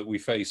problem that we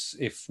face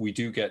if we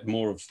do get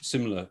more of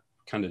similar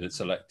candidates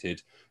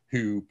elected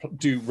who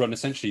do run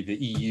essentially the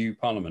EU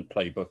Parliament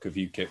playbook of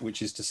UKIP,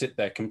 which is to sit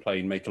there,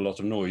 complain, make a lot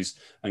of noise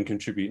and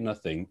contribute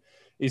nothing,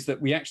 is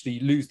that we actually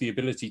lose the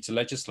ability to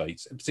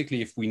legislate,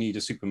 particularly if we need a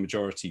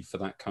supermajority for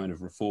that kind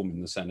of reform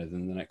in the Senedd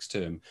in the next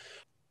term.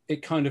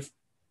 It kind of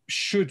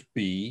should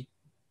be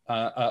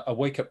a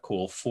wake-up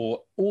call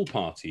for all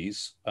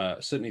parties,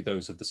 certainly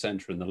those of the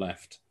centre and the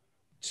left,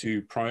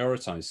 to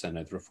prioritise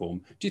Senedd reform.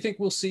 Do you think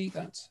we'll see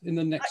that in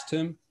the next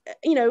term?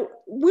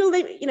 Will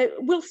they?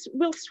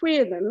 Will 3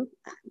 of them,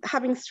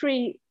 having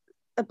 3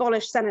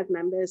 abolished Senedd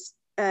members,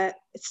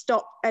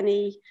 stop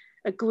any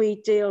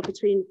agreed deal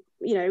between?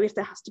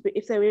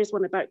 If there is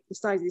one about the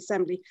size of the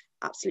Assembly,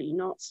 absolutely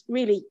not.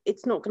 Really,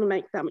 it's not going to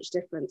make that much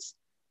difference.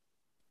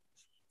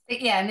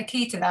 Yeah, and the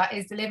key to that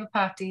is the Labour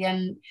Party,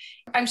 and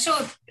I'm sure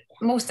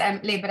most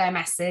Labour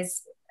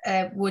MSs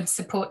would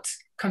support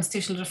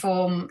constitutional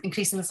reform,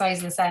 increasing the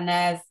size of the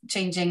Senedd,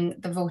 changing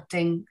the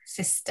voting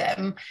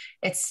system.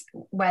 It's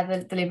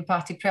whether the Labour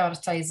Party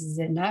prioritises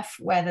enough,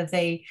 whether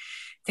they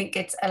think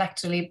it's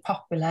electorally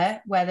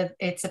popular, whether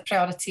it's a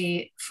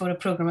priority for a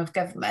programme of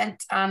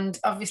government. And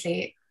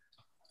obviously,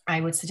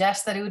 I would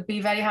suggest that it would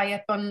be very high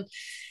up on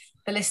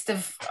the list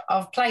of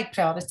Plaid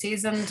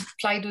priorities, and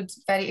Plaid would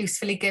very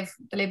usefully give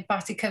the Labour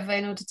Party cover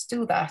in order to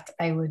do that,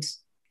 I would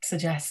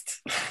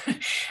suggest.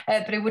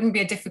 But it wouldn't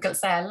be a difficult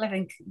sell. I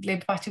think the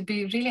Labour Party would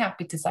be really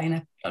happy to sign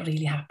up, not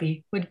really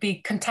happy, would be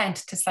content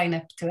to sign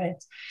up to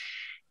it.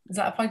 Is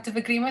that a point of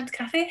agreement,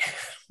 Cathy?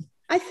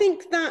 I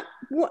think that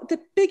what the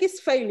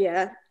biggest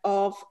failure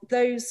of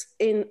those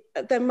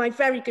my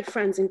very good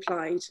friends in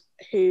Plaid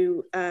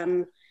who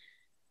are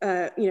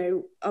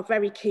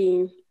very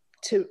keen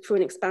for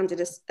an expanded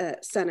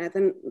Senedd,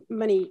 and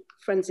many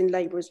friends in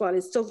Labour as well,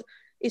 is still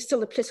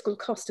the political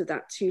cost of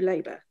that to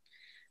Labour.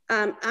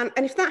 And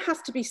if that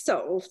has to be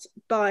solved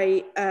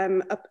by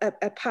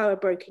a power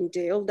broking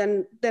deal,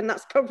 then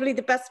that's probably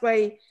the best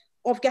way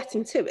of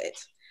getting to it,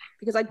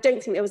 because I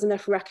don't think there was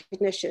enough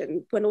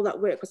recognition when all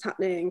that work was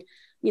happening,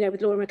 you know,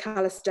 with Laura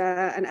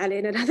McAllister and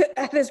Ellen and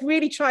others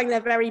really trying their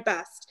very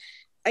best.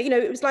 You know,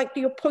 it was like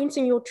you're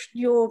pointing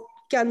your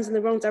guns in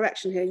the wrong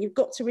direction here. You've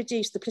got to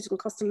reduce the political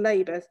cost of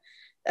Labour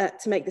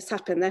to make this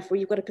happen. Therefore,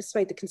 you've got to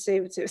persuade the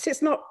Conservatives.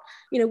 It's not,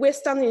 you know, we're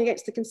standing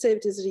against the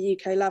Conservatives at a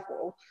UK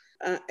level.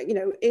 You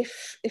know,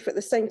 if at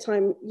the same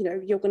time, you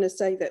know, you're going to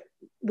say that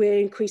we're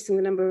increasing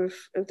the number of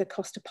the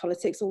cost of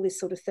politics, all this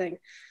sort of thing.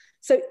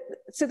 So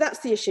that's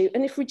the issue.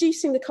 And if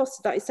reducing the cost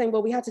of that is saying,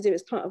 well, we had to do it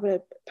as part of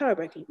a power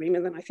broking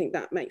agreement, then I think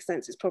that makes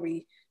sense. It's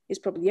probably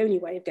the only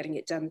way of getting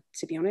it done,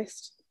 to be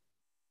honest.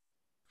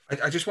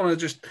 I just want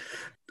to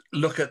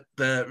look at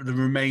the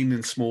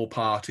remaining small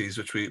parties,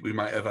 which we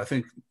might have. I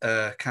think,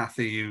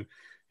 Cathy,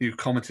 you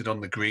commented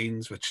on the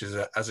Greens, which is,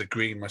 as a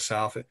Green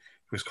myself, it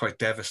was quite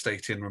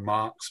devastating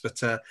remarks.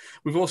 But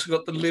we've also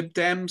got the Lib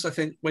Dems. I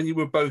think when you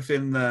were both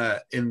in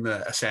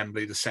the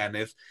Assembly, the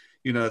Senedd,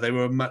 you know, they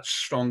were a much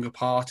stronger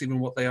party than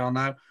what they are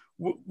now.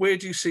 Where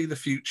do you see the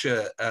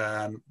future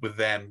with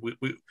them?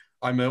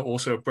 I'm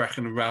also a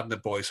Brecon and Radnor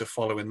boy, so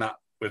following that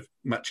with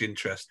much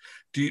interest.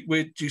 Do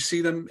you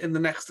see them in the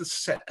next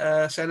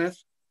Senedd?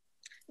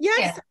 Yes,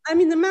 Yeah. I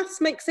mean, the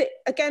maths makes it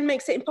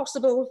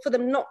impossible for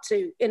them not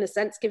to, in a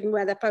sense, given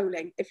where they're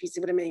polling, if you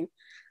see what I mean.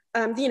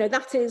 You know,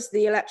 that is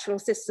the electoral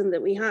system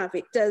that we have.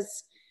 It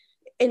does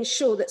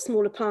ensure that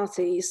smaller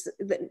parties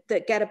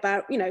that get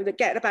about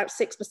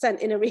 6%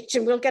 in a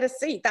region will get a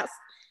seat.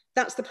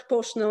 That's the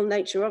proportional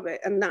nature of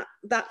it, and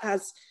that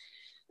has,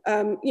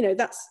 you know,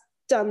 that's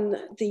done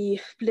the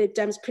Lib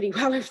Dems pretty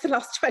well over the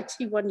last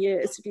 21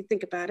 years, if you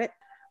think about it.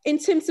 In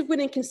terms of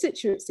winning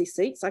constituency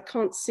seats, I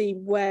can't see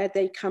where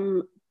they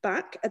come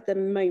back at the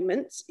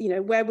moment. You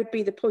know, where would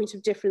be the point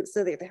of difference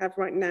that they have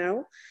right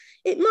now?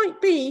 It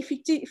might be,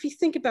 if you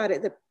think about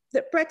it,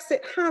 that Brexit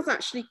has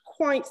actually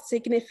quite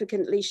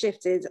significantly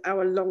shifted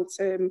our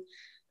long-term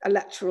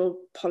electoral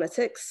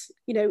politics.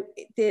 You know,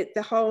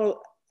 the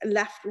whole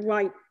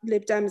left-right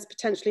Lib Dems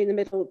potentially in the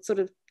middle sort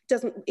of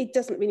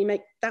doesn't really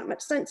make that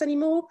much sense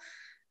anymore.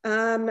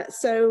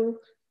 So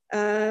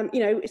you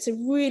know, it's a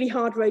really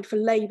hard road for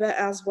Labour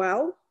as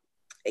well.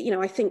 You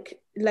know, I think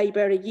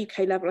Labour at a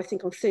UK level, I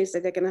think on Thursday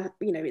they're going to,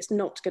 you know, it's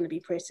not going to be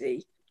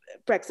pretty.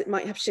 Brexit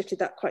might have shifted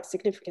that quite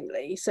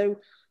significantly. So,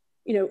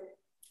 you know,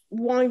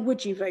 why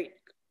would you vote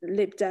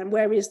Lib Dem?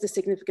 Where is the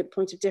significant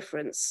point of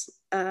difference?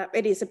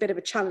 It is a bit of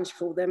a challenge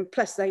for them.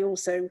 Plus, they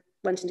also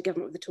went into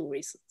government with the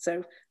Tories.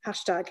 So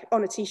hashtag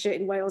on a T-shirt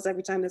in Wales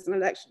every time there's an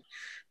election.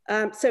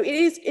 So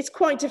it's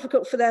quite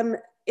difficult for them.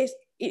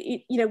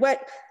 You know, where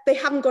they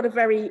haven't got a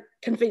very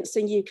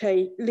convincing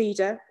UK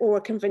leader or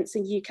a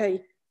convincing UK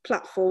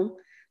platform.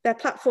 Their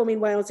platform in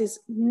Wales is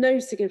no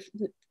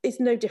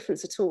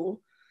difference at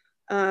all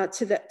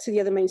to the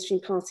other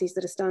mainstream parties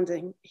that are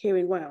standing here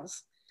in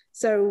Wales.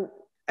 So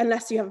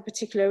unless you have a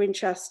particular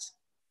interest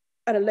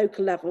at a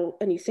local level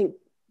and you think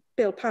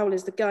Bill Powell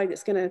is the guy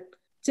that's going to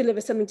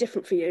deliver something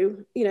different for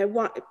you, you know,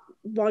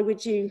 why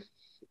would you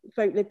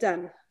vote Lib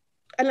Dem?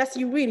 Unless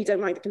you really don't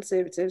like the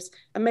Conservatives,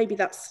 and maybe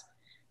that's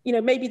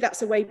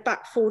a way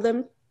back for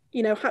them,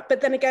 you know.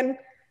 But then again,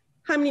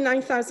 how many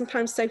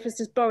 £9,000 sofas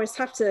does Boris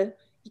have to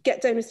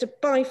get donors to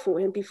buy for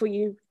him before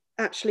you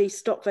actually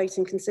stop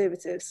voting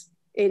Conservatives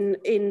in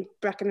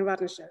Brecon and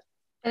Radnorshire?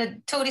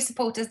 Tory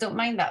supporters don't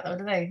mind that though,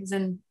 do they?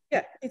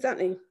 Yeah,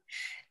 exactly.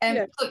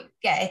 But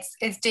yeah,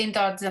 it's Jane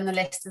Dodds on the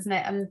list, isn't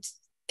it? And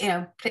you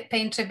know,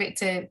 paying tribute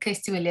to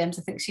Kirsty Williams,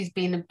 I think she's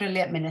been a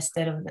brilliant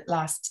minister over the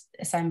last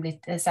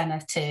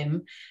Senedd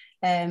term.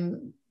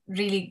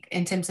 Really,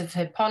 in terms of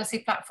her policy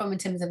platform, in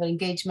terms of her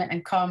engagement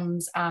and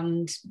comms,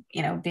 and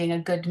you know, being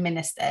a good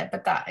minister,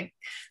 but that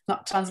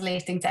not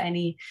translating to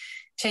any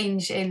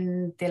change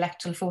in the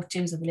electoral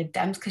fortunes of the Lib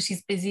Dems because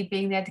she's busy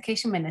being the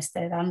education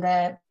minister,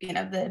 and you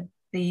know,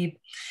 the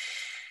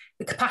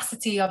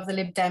capacity of the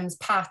Lib Dems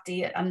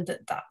party and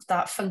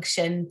that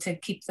function to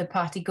keep the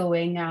party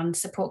going and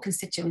support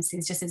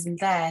constituencies just isn't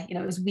there. You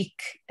know, it was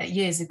weak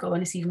years ago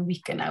and it's even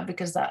weaker now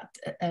because that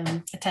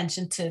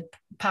attention to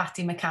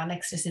party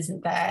mechanics just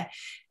isn't there.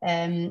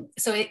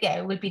 So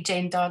it would be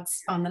Jane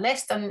Dodds on the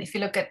list. And if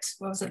you look at,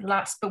 what was it, the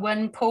last but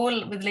one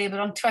poll with Labour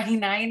on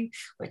 29,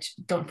 which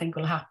I don't think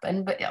will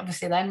happen, but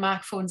obviously then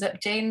Mark phones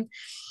up Jane,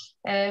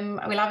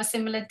 we'll have a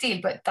similar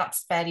deal, but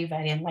that's very,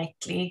 very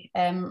unlikely.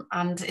 And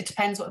it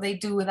depends what they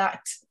do with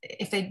that.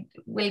 If they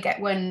will get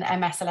one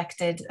MS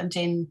elected and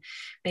Jane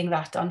being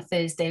that on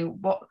Thursday,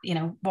 what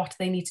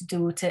they need to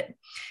do to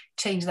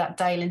change that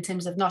dial in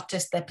terms of not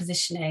just their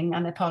positioning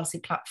and their policy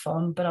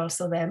platform, but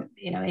also their,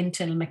 you know,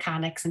 internal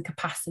mechanics and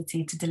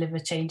capacity to deliver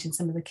change in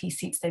some of the key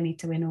seats they need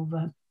to win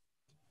over.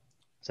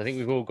 So I think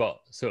we've all got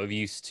sort of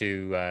used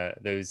to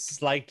those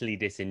slightly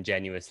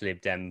disingenuous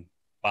Lib Dem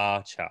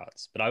bar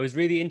charts, but I was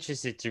really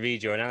interested to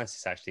read your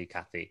analysis actually,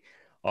 Cathy,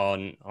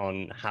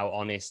 on how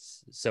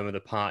honest some of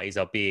the parties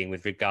are being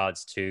with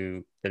regards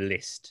to the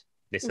list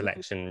this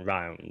election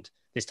round,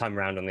 this time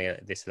around on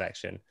this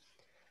election.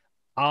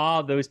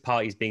 Are those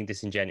parties being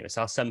disingenuous?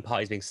 Are some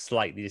parties being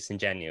slightly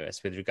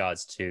disingenuous with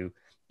regards to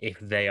if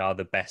they are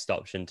the best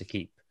option to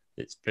keep,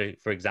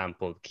 for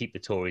example, keep the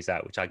Tories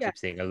out, which I keep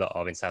seeing a lot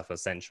of in South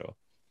Wales Central?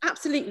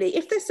 Absolutely.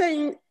 If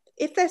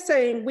they're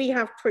saying we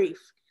have proof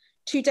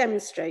to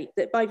demonstrate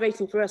that by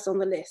voting for us on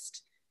the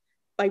list,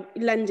 by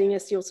lending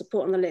us your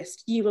support on the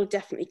list, you will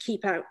definitely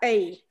keep out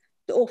A,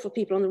 the awful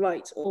people on the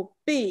right, or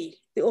B,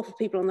 the awful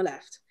people on the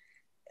left.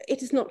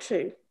 It is not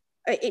true.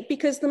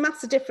 Because the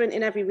maths are different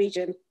in every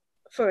region,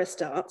 for a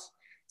start.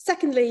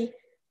 Secondly,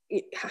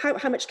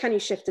 how much can you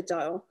shift the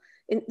dial?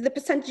 The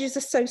percentages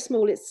are so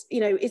small, it's,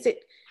 you know,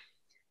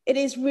 it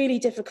is really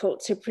difficult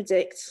to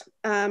predict.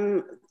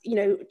 You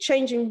know,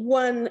 changing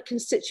one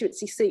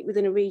constituency seat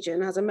within a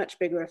region has a much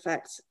bigger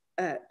effect,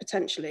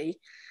 potentially.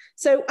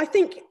 So I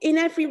think in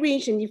every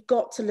region, you've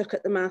got to look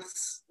at the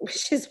maths,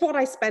 which is what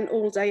I spent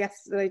all day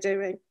yesterday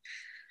doing.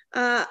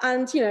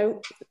 And, you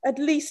know, at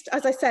least,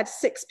 as I said,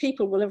 6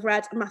 people will have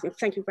read, Matthew,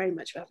 thank you very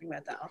much for having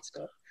read that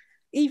article.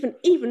 Even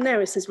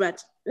Nerys has read,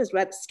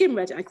 skim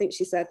read it, I think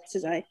she said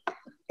today.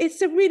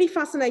 It's a really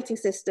fascinating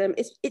system.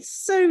 It's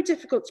so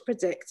difficult to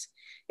predict.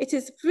 It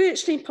is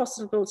virtually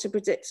impossible to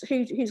predict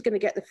who's going to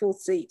get the full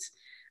seat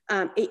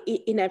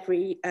in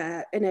every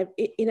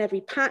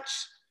patch.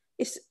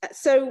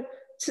 So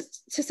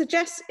to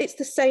suggest it's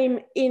the same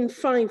in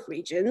 5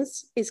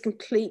 regions is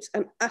complete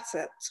and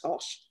utter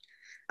tosh.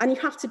 And you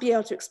have to be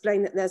able to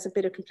explain that there's a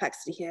bit of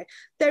complexity here.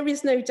 There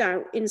is no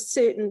doubt in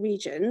certain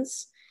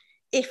regions,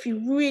 if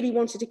you really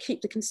wanted to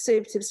keep the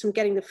Conservatives from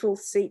getting the full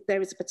seat, there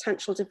is a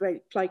potential to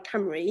vote Plaid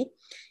Cymru.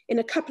 In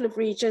a couple of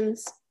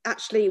regions,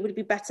 actually, it would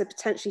be better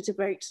potentially to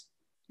vote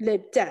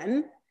Lib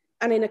Dem.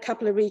 And in a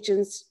couple of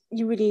regions,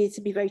 you really need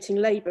to be voting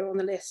Labour on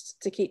the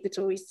list to keep the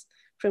Tories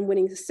from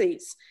winning the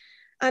seats.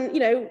 And, you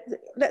know,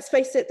 let's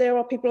face it, there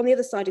are people on the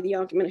other side of the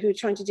argument who are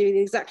trying to do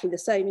exactly the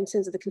same in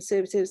terms of the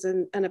Conservatives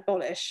and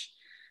abolish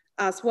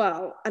as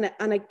well.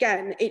 And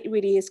again, it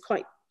really is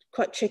quite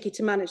tricky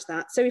to manage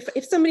that. So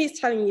if somebody is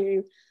telling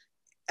you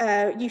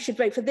you should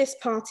vote for this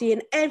party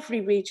in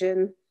every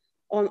region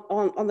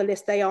on the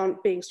list, they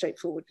aren't being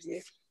straightforward with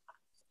you.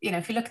 You know,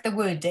 if you look at the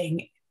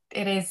wording,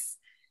 it is,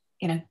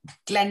 you know,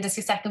 lend us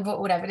your second vote,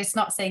 whatever. It's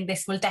not saying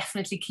this will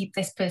definitely keep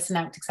this person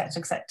out, etc.,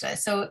 etc.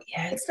 So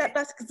yeah, except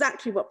that's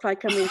exactly what Plaid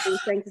Cymru has been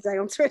saying today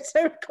on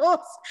Twitter. Of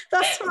course,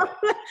 that's what,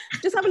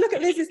 just have a look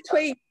at Liz's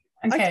tweet.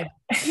 Okay,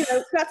 you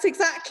know, that's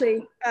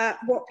exactly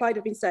what Plaid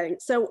have been saying.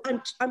 So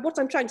what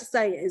I'm trying to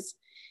say is,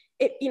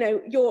 you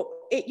know,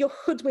 you're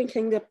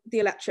hoodwinking the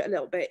electorate a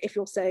little bit if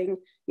you're saying,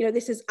 you know,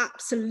 this is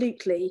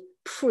absolutely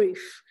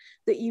proof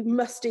that you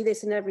must do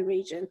this in every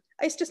region.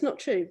 It's just not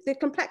true. The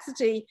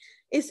complexity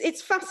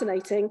it's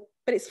fascinating,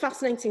 but it's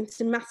fascinating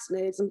to maths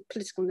nerds and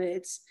political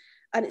nerds,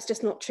 and it's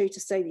just not true to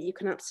say that you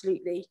can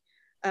absolutely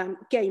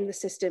game the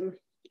system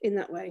in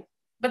that way.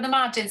 But the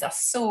margins are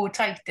so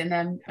tight in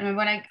them. I mean,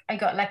 when I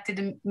got elected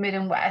in Mid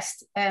and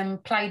West,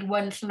 Plaid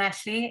won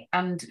Llanelli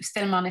and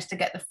still managed to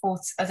get the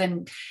 4th, as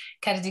in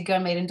Ceredigion,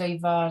 Gyrmyr and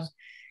Dwyfor,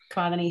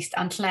 Carmarthen East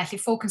and Llanelli,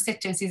 4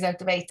 constituencies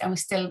out of 8, and we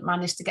still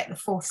managed to get the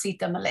 4th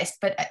seat on the list.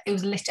 But it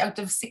was literally out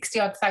of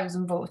 60-odd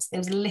thousand votes, there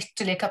was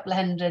literally a couple of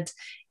hundred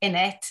in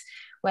it,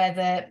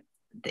 where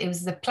it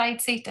was the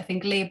Plaid seat, I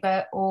think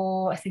Labour,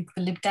 or I think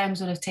the Lib Dems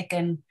would have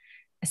taken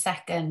a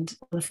second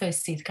or the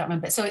first seat, I can't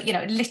remember. So, you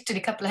know,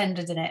 literally a couple of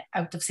hundred in it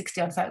out of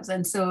 60-odd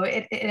thousand. So,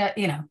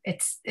 you know,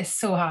 it's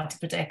so hard to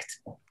predict.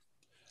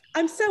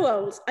 I'm so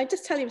old. I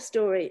just tell you a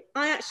story.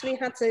 I actually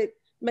had to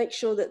make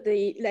sure that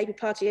the Labour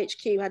Party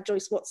HQ had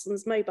Joyce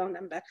Watson's mobile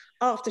number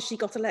after she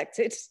got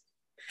elected.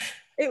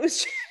 It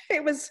was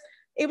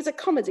a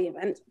comedy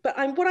event. But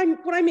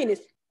what I mean is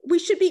we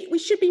should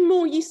be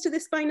more used to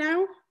this by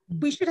now.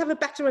 We should have a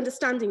better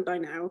understanding by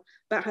now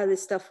about how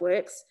this stuff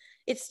works.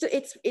 It's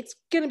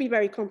going to be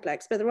very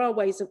complex, but there are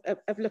ways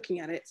of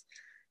looking at it.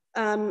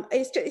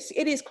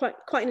 It is quite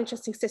an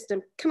interesting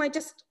system. Can I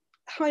just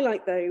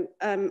highlight though,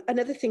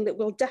 another thing that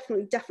will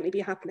definitely be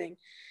happening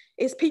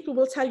is people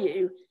will tell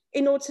you,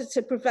 in order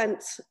to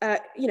prevent,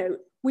 you know,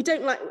 we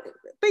don't like,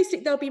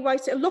 basically they'll be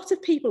writing, a lot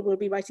of people will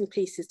be writing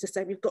pieces to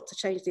say we've got to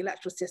change the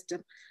electoral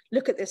system.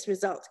 Look at this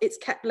result. It's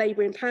kept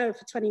Labour in power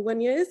for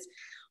 21 years.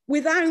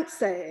 Without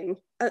saying,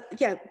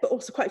 yeah, but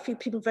also quite a few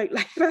people vote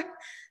Labour.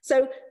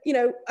 So, you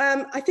know,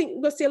 I think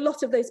we'll see a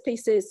lot of those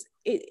pieces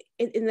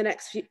in the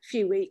next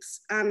few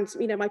weeks. And,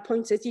 you know, my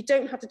point is you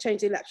don't have to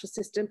change the electoral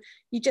system.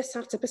 You just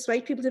have to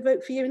persuade people to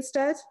vote for you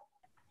instead.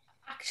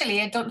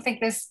 Actually, I don't think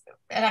this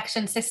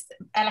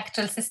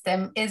electoral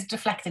system is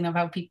reflecting of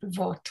how people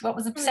vote. What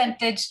was the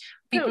percentage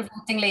of people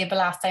voting Labour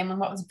last time, and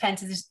what was the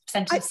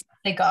percentage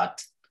they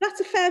got? That's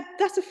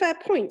a fair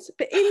point.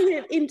 But in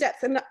the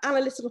in-depth and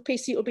analytical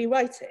piece you will be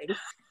writing,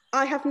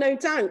 I have no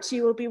doubt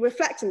you will be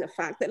reflecting the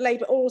fact that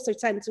Labour also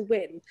tend to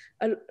win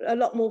a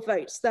lot more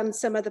votes than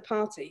some other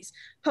parties,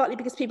 partly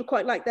because people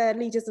quite like their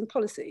leaders and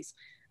policies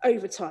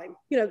over time.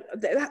 You know,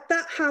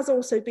 that has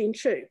also been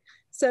true.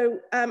 So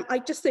I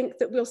just think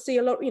that we'll see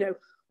a lot, you know,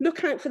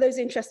 look out for those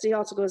interesting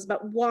articles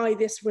about why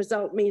this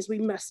result means we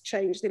must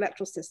change the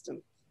electoral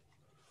system.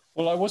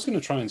 Well, I was going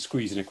to try and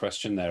squeeze in a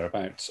question there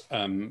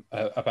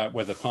about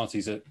whether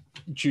parties are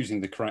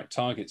choosing the correct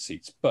target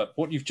seats. But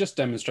what you've just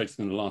demonstrated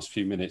in the last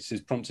few minutes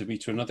has prompted me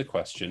to another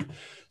question.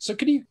 So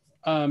can you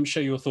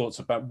share your thoughts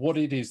about what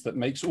it is that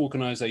makes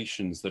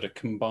organisations that are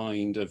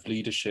combined of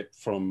leadership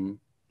from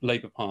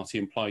Labour Party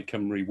and Plaid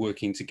Cymru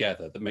working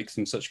together that makes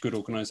them such good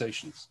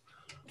organisations?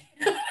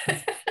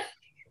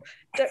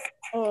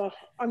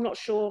 I'm not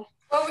sure.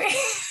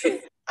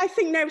 I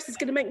think Nerys is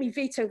going to make me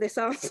veto this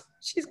answer.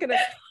 She's going to...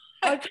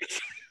 Can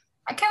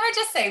I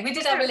just say, we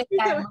did have a Lib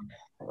Dem.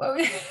 Well,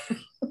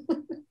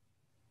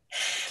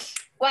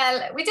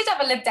 we did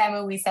have a Lib Dem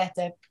when we set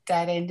up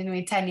Deryn, didn't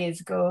we, 10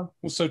 years ago?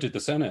 Well, so did the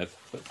Senedd.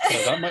 But,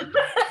 that might...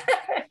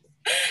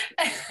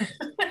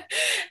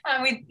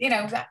 And we,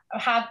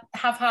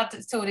 have had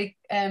a Tory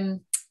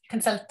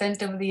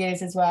consultant over the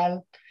years as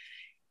well.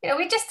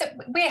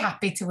 We're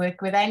happy to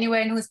work with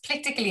anyone who's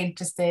politically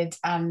interested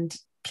and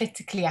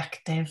politically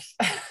active.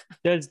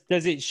 Does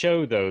it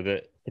show, though,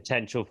 that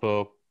potential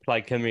for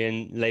Plaid Cymru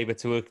and Labour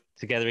to work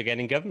together again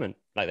in government,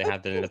 like they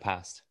have done in the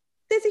past?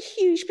 There's a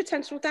huge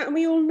potential of that, and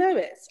we all know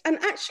it. And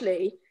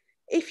actually,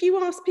 if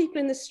you ask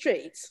people in the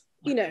street,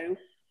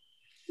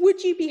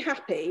 would you be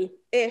happy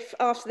if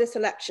after this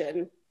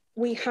election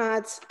we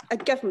had a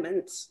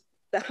government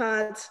that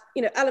had,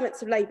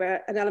 elements of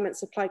Labour and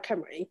elements of Plaid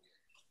Cymru,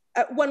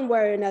 one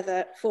way or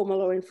another, formal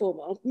or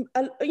informal?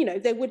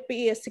 There would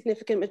be a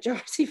significant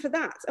majority for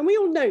that. And we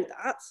all know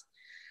that.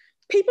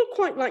 People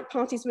quite like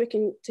parties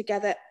working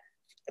together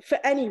for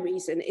any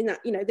reason, in that,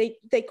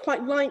 they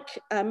quite like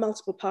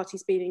multiple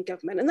parties being in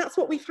government. And that's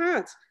what we've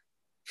had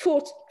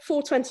for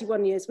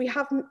 21 years. We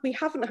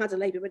haven't had a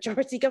Labour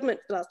majority government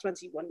for the last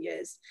 21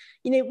 years.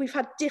 We've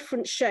had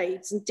different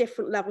shades and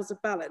different levels of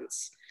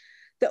balance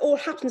that all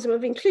happen to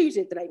have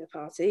included the Labour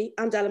Party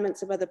and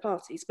elements of other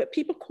parties. But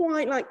people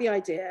quite like the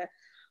idea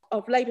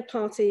of Labour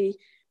Party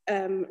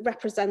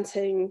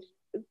representing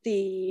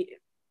the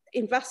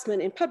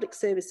investment in public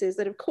services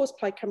that, of course,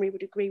 Plaid Cymru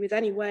would agree with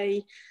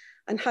anyway,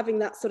 and having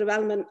that sort of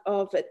element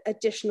of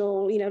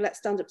additional, let's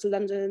stand up to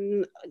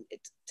London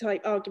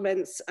type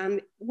arguments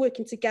and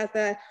working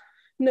together.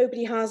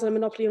 Nobody has a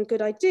monopoly on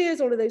good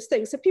ideas, all of those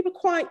things. So people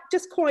quite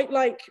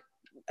like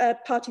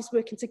parties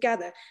working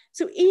together.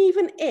 So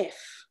even if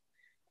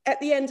at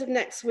the end of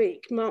next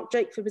week, Mark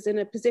Drakeford was in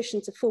a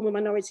position to form a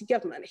minority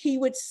government, he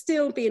would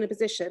still be in a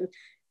position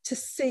to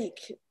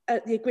seek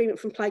the agreement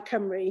from Plaid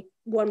Cymru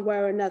one way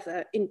or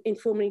another in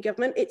forming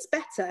government. It's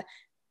better.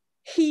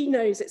 He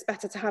knows it's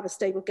better to have a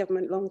stable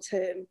government long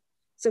term.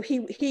 So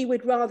he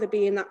would rather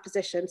be in that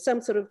position,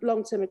 some sort of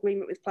long-term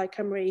agreement with Plaid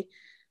Cymru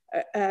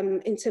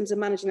in terms of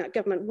managing that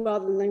government,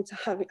 rather than to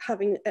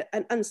having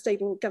an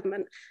unstable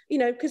government,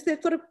 because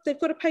they've got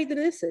to pay the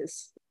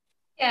nurses.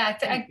 Yeah,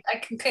 I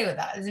concur with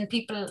that. As in,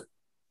 people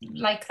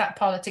like that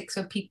politics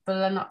where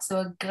people are not so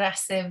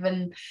aggressive,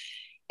 and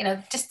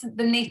just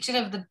the nature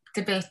of the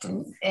debate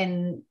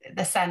in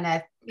the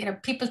Senedd.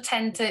 People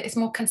tend to, it's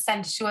more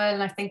consensual,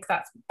 and I think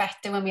that's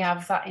better when we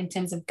have that in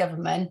terms of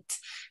government.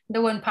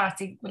 No one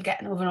party will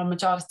get an overall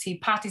majority.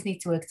 Parties need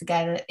to work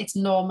together. It's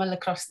normal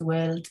across the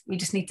world. We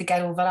just need to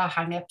get over our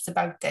hang-ups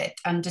about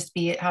it and just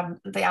have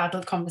the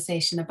adult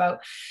conversation about,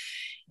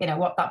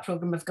 what that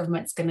programme of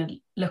government's going to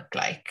look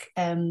like.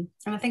 And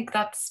I think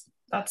that's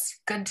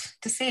good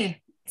to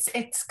see.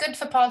 It's good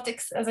for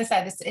politics, as I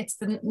said. It's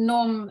the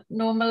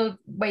normal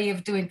way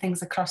of doing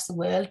things across the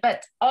world.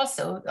 But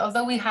also,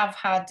 although we have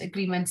had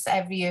agreements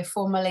every year,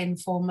 formal,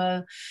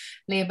 informal,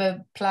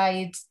 Labour,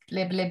 Plaid,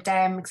 Labour, Lib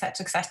Dem,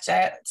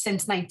 etc.,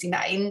 since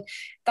 '99,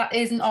 that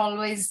isn't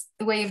always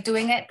the way of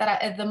doing it. There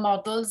are other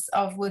models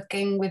of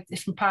working with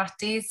different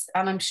parties,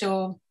 and I'm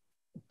sure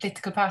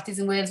political parties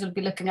in Wales will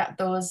be looking at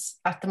those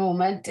at the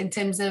moment in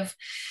terms of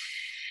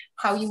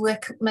how you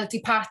work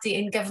multi-party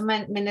in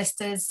government,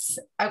 ministers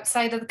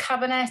outside of the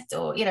cabinet,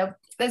 or,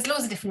 there's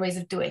loads of different ways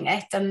of doing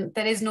it, and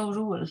there is no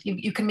rule.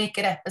 You can make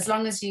it up as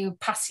long as you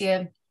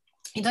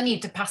you don't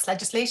need to pass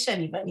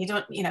legislation even. You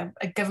don't,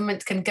 a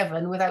government can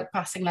govern without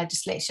passing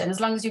legislation,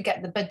 as long as you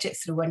get the budget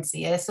through once a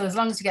year. So as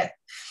long as you get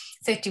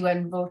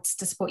 31 votes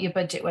to support your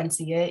budget once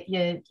a year,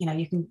 you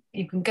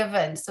can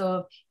govern.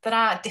 So there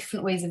are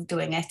different ways of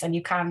doing it, and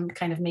you can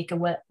kind of make a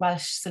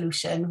Welsh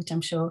solution, which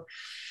I'm sure,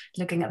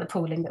 looking at the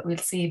polling, that we'll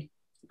see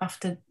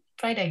after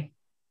Friday.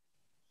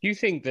 Do you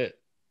think that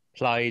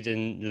Plaid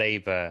and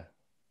Labour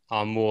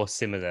are more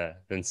similar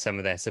than some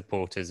of their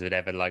supporters would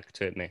ever like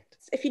to admit?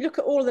 If you look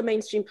at all of the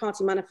mainstream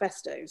party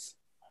manifestos,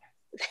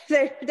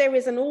 there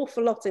is an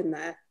awful lot in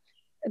there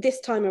this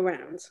time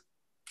around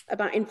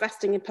about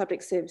investing in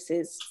public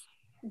services,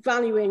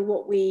 valuing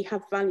what we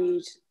have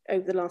valued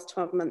over the last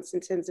 12 months in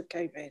terms of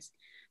COVID,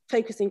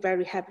 focusing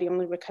very heavily on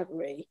the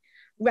recovery,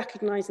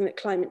 recognising that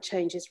climate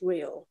change is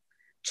real,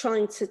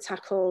 trying to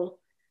tackle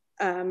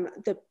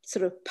the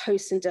sort of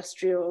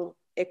post-industrial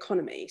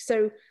economy.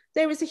 So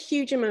there is a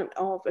huge amount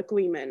of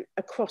agreement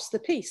across the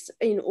piece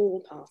in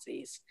all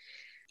parties.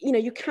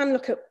 You can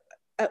look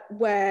at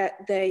where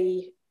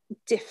they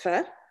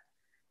differ,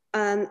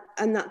 and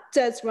that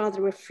does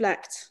rather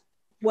reflect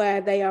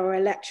where they are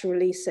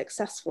electorally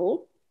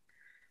successful.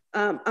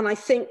 And I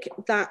think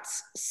that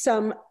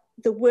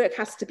the work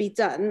has to be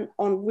done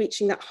on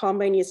reaching that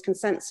harmonious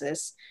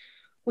consensus,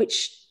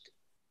 which,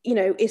 you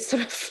know, is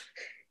sort of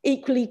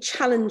equally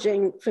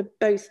challenging for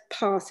both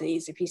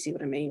parties, if you see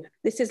what I mean.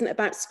 This isn't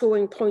about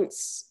scoring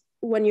points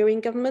when you're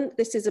in government.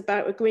 This is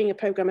about agreeing a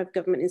programme of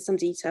government in some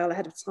detail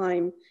ahead of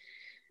time,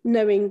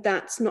 knowing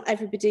that not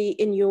everybody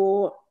in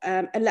your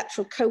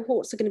electoral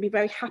cohorts are going to be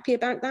very happy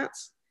about that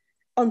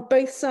on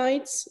both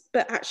sides,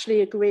 but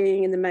actually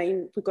agreeing in the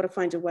main, we've got to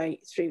find a way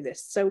through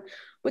this. So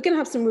we're going to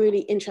have some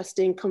really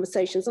interesting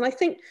conversations. And I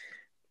think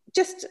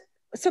just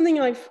something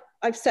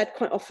I've said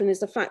quite often is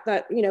the fact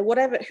that, you know,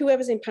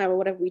 whoever's in power,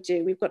 whatever we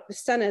do, we've got the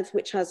Senedd,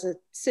 which has a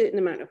certain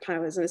amount of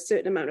powers and a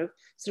certain amount of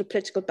sort of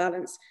political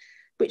balance,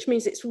 which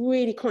means it's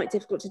really quite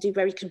difficult to do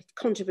very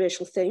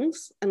controversial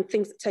things and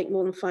things that take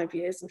more than 5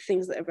 years and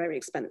things that are very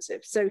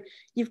expensive. So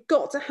you've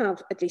got to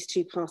have at least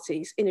two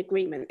parties in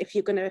agreement if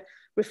you're going to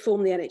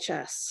reform the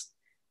NHS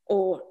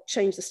or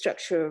change the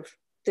structure of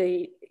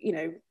the, you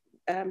know,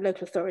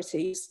 local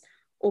authorities,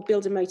 or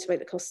build a motorway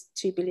that costs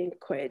 £2 billion.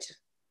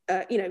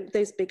 You know,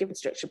 those big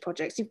infrastructure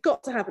projects, you've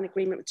got to have an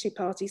agreement with two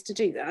parties to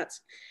do that.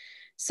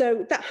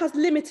 So that has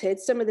limited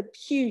some of the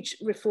huge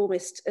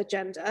reformist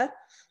agenda.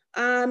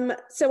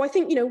 So I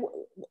think, you know,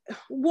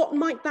 what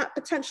might that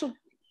potential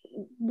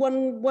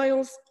One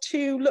Wales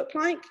 2 look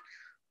like?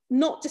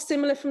 Not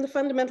dissimilar from the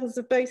fundamentals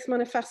of both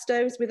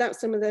manifestos, without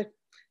some of the,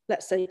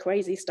 let's say,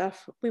 crazy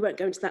stuff. We won't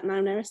go into that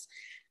now, Nerys.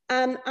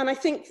 And I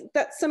think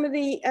that some of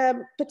the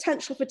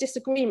potential for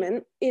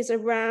disagreement is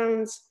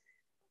around,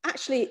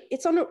 actually,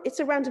 it's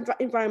around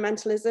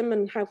environmentalism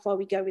and how far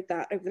we go with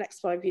that over the next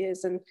 5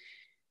 years, and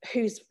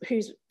whose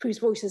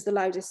voice is the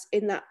loudest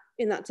in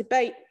that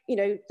debate. You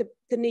know,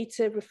 the need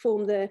to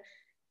reform the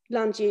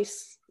land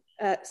use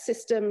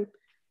system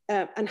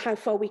and how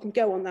far we can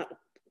go on that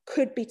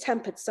could be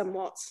tempered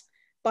somewhat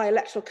by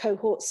electoral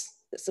cohorts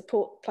that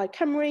support Plaid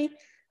Cymru,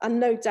 and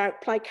no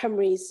doubt Plaid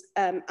Cymru's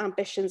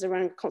ambitions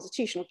around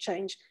constitutional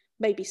change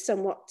may be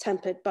somewhat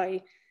tempered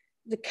by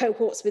the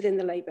cohorts within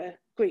the Labour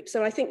group.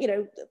 So I think, you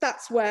know,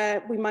 that's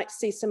where we might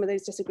see some of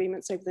those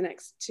disagreements over the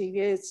next 2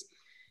 years.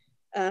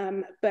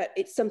 But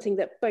it's something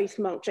that both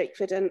Mark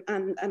Drakeford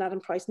and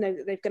Adam Price know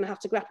that they're going to have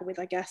to grapple with,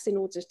 I guess, in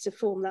order to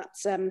form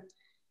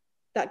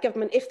that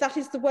government, if that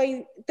is the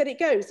way that it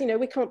goes. You know,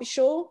 we can't be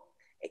sure.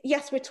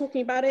 Yes, we're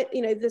talking about it.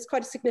 You know, there's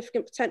quite a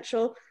significant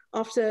potential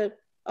after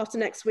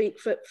next week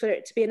for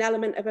it to be an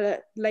element of a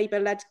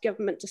Labour-led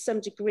government to some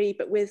degree,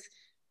 but with,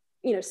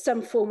 you know,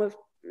 some form of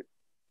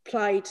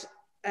Plaid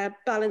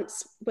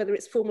balance, whether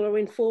it's formal or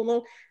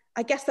informal.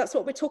 I guess that's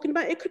what we're talking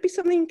about. It could be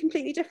something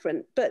completely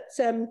different, but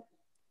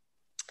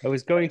I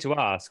was going to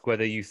ask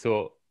whether you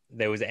thought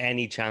there was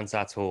any chance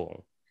at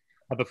all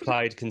of a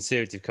Plaid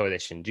Conservative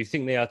coalition. Do you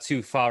think they are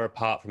too far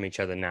apart from each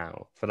other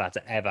now for that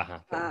to ever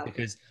happen? Wow.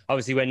 Because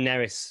obviously when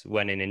Nerys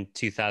went in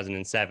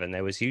 2007,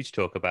 there was huge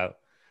talk about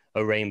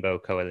a rainbow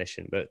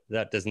coalition, but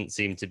that doesn't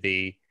seem to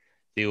be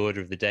the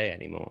order of the day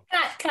anymore.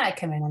 Can I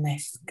come in on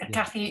this? Yeah.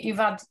 Cathy, you've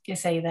had your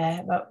say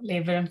there about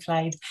Labour and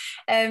Plaid.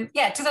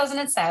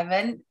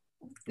 2007,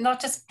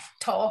 not just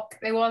talk,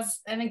 there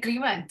was an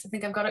agreement. I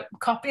think I've got a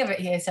copy of it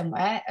here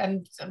somewhere,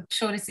 and I'm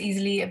sure it's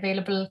easily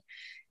available.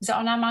 Is it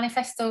on our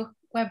manifesto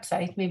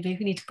website? Maybe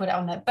we need to put it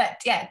on there.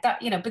 But yeah,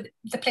 that, you know, but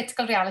the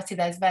political reality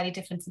there is very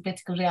different to the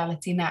political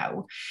reality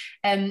now.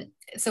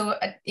 So,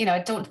 you know, I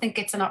don't think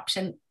it's an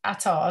option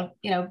at all.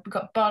 You know, we've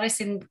got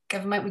Boris in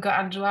government, we've got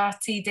Andrew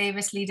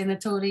Davis leading the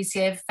Tories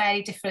here,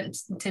 very different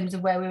in terms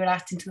of where we were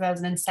at in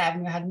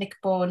 2007. We had Nick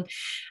Bourne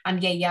and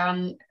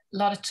Ieuan, a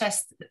lot of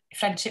trust,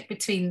 friendship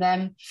between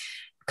them.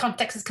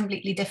 Context is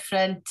completely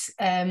different.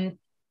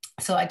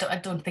 So I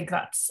don't think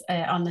that's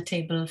on the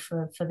table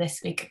for this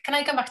week. Can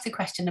I come back to the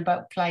question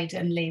about Plaid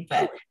and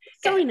Labour?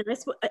 Sorry,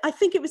 Nerys, I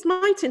think it was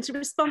my turn to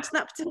respond to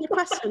that particular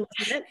question,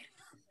 wasn't it?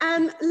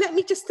 Let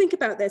me just think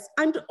about this.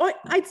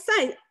 I'd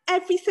say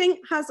everything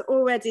has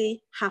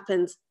already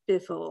happened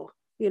before,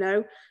 you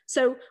know.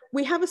 So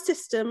we have a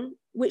system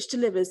which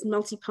delivers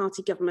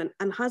multi-party government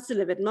and has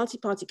delivered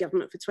multi-party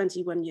government for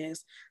 21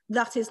 years.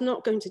 That is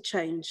not going to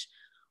change.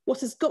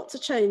 What has got to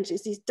change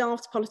is these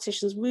daft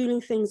politicians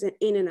ruling things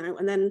in and out,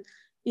 and then,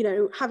 you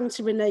know, having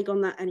to renege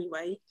on that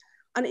anyway.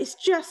 And it's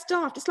just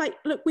daft. It's like,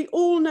 look, we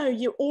all know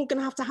you're all going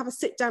to have a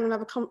sit down and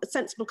have a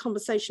sensible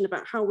conversation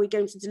about how we're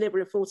going to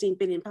deliver a £14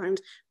 billion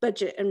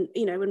budget and,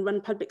 you know, and run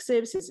public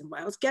services in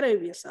Wales. Get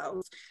over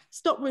yourselves.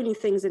 Stop ruling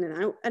things in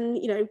and out, and,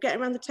 you know, get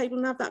around the table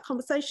and have that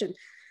conversation.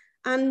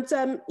 And,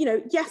 you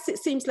know, yes, it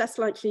seems less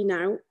likely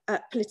now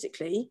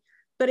politically,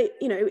 but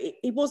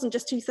it wasn't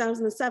just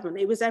 2007.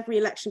 It was every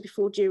election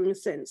before, during, and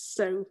since.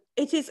 So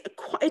it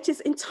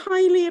is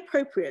entirely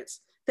appropriate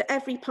that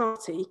every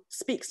party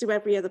speaks to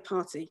every other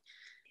party.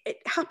 It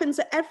happens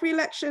at every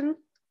election.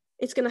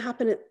 It's going to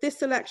happen at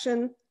this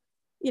election,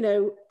 you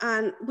know,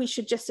 and we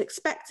should just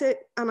expect it.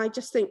 And I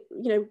just think,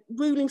 you know,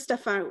 ruling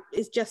stuff out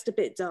is just a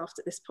bit daft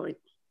at this point.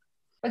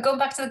 But going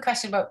back to the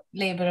question about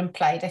Labour and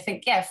Plaid, I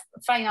think, yeah,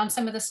 fine on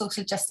some of the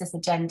social justice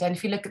agenda. And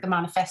if you look at the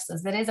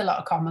manifestos, there is a lot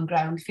of common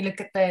ground. If you look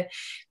at the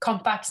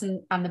compacts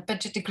and the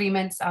budget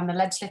agreements and the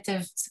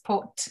legislative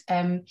support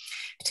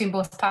between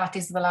both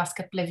parties for the last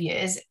couple of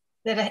years,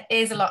 there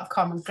is a lot of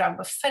common ground.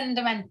 But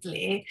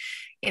fundamentally,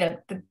 you know,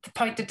 the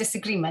point of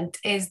disagreement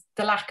is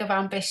the lack of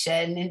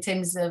ambition in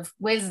terms of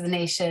Wales as a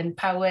nation,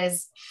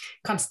 powers,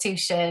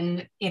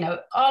 constitution, you know,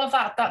 all of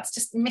that, that's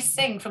just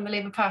missing from the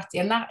Labour Party.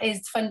 And that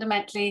is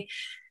fundamentally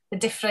the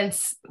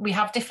difference. We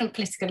have different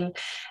political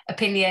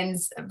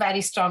opinions,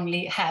 very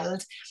strongly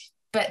held,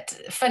 but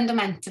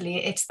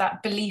fundamentally it's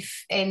that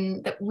belief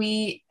in that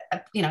we,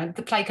 you know,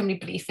 the Plaid Cymru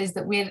belief is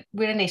that we're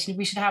a nation,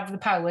 we should have the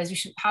powers, we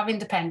should have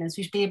independence,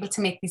 we should be able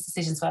to make these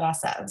decisions for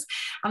ourselves.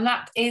 And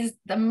that is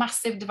the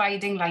massive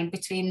dividing line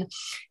between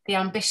the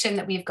ambition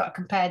that we've got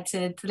compared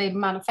to the Labour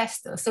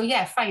manifesto. So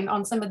yeah, fine,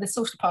 on some of the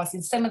social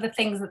policies, some of the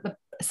things that the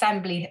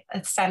Assembly,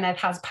 Senedd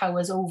has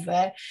powers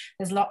over,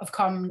 there's a lot of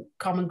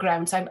common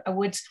ground. So I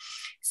would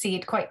see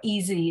it quite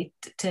easy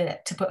to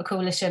put a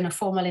coalition, a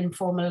formal,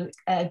 informal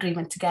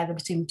agreement together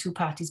between the two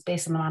parties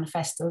based on the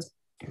manifestos.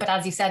 But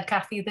as you said,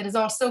 Cathy, there is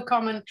also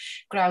common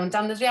ground.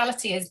 And the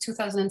reality is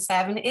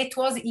 2007, it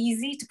was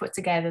easy to put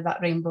together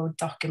that rainbow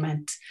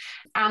document.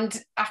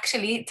 And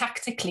actually,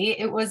 tactically,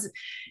 it was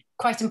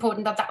quite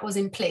important that that was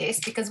in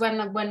place, because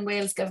when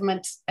Wales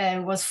government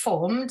was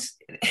formed,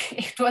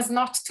 it was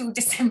not too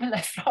dissimilar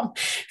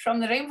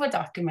from the rainbow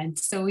document.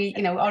 So we,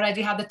 you know,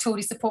 already had the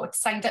Tory support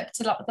signed up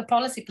to a lot of the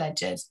policy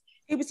pledges.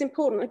 It was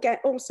important, again,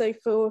 also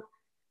for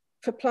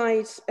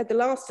Plaid at the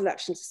last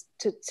elections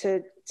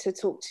to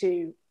talk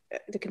to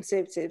the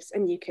Conservatives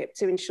and UKIP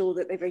to ensure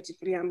that they voted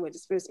for Leanne Wood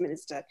as First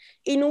Minister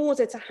in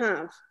order to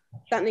have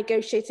that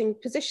negotiating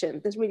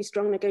position. There's really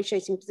strong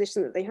negotiating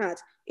position that they had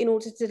in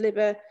order to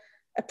deliver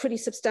a pretty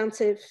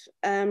substantive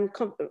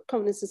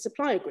confidence and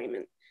supply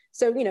agreement.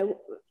 So, you know,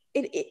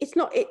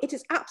 it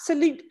is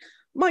absolute,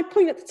 my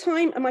point at the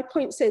time and my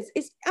point says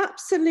it's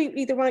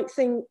absolutely the right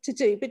thing to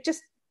do, but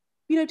just,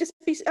 you know, just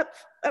be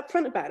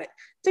upfront about it.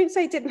 Don't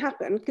say it didn't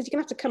happen, because you're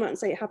gonna have to come out and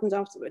say it happened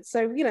afterwards.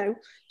 So, you know,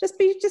 just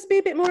be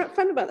a bit more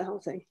upfront about the whole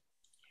thing.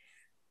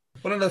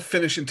 One of the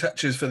finishing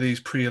touches for these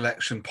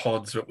pre-election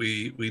pods that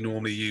we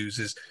normally use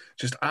is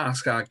just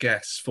ask our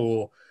guests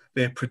for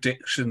their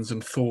predictions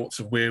and thoughts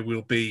of where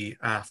we'll be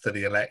after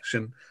the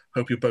election.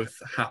 Hope you're both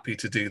happy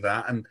to do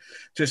that. And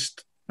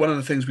just one of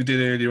the things we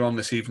did earlier on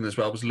this evening as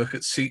well was look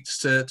at seats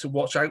to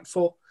watch out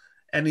for.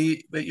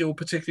 Any that you're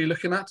particularly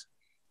looking at?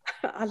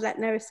 I'll let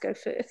Nerys go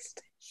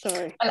first.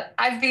 Sorry. Well,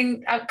 I've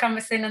been out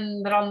canvassing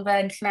in the Rhondda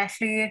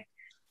internationally,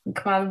 in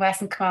Carmarthen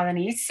West and Carmarthen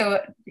East.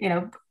 So, you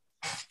know,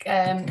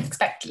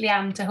 expect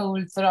Leanne to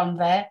hold the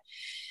Rhondda.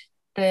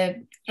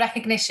 The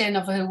recognition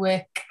of her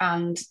work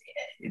and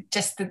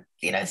just the,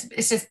 you know,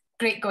 it's just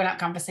great going out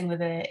canvassing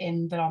with her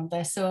in the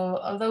Rhondda. So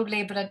although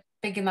Labour are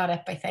bigging that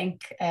up, I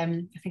think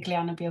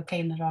Leanne will be okay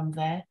in the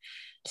Rhondda.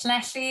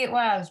 Llanelli,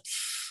 well,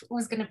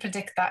 who's going to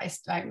predict that? Is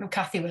like, no,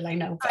 Cathy will, I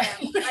know. But,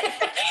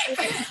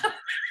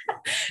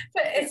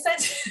 but it's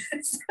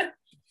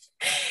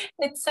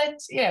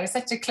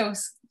such a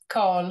close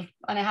call,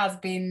 and it has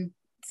been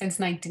since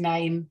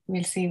 '99.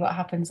 We'll see what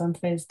happens on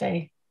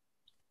Thursday.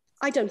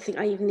 I don't think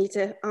I even need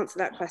to answer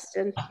that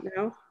question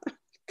now.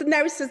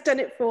 Nerys has done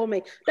it for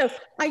me. No,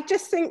 I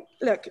just think,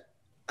 look,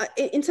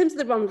 in terms of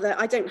the Rhondda,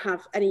 I don't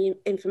have any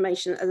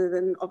information other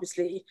than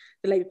obviously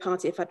the Labour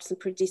Party have had some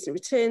pretty decent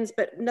returns,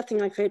 but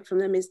nothing I've heard from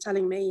them is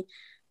telling me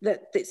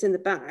that it's in the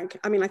bag.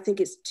 I mean, I think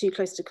it's too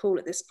close to call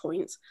at this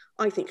point.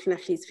 I think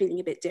Llanelli is feeling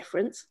a bit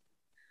different.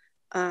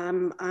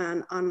 And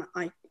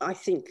I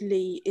think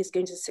Lee is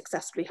going to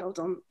successfully hold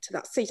on to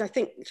that seat. I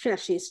think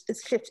Llanelli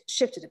has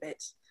shifted a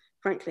bit,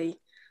 frankly.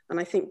 And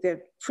I think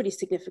they're pretty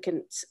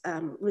significant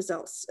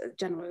results at the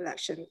general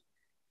election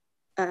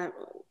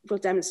will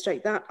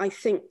demonstrate that. I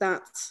think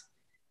that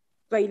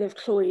Bailiff,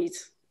 Clwyd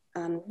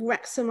and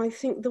Wrexham, I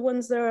think the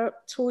ones that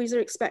Tories are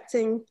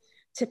expecting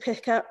to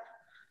pick up.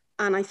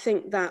 And I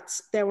think that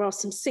there are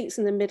some seats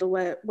in the middle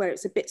where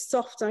it's a bit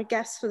soft, I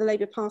guess, for the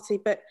Labour Party,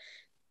 but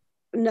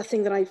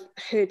nothing that I've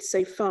heard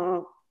so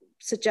far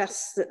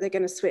suggests that they're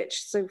going to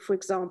switch. So, for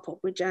example,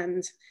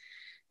 Bridgend,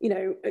 you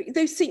know,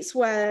 those seats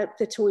where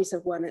the Tories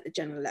have won at the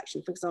general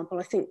election, for example,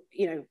 I think,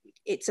 you know,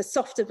 it's a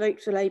softer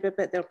vote for Labour,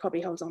 but they'll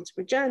probably hold on to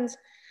Bridgend,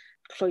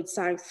 Clwyd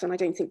South, and I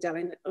don't think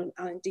Deryn and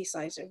Alan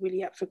Deeside are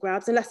really up for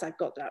grabs, unless I've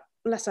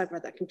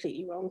read that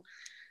completely wrong.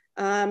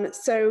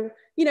 So,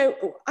 you know,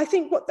 I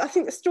think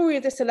the story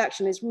of this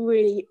election is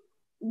really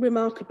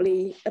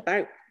remarkably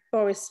about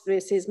Boris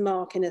versus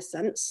Mark in a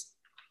sense,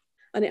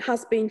 and it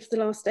has been for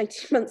the last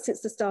 18 months since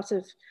the start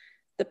of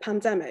the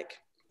pandemic.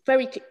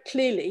 Very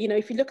clearly, you know,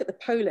 if you look at the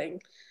polling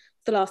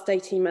the last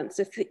 18 months,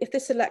 if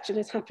this election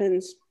had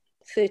happened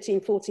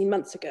 13, 14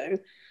 months ago,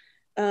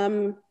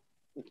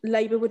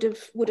 Labour would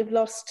have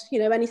lost, you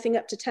know, anything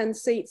up to 10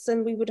 seats,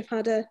 and we would have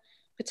had a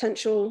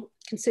potential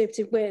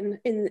Conservative win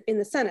in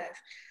the Senedd.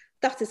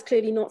 That has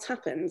clearly not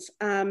happened.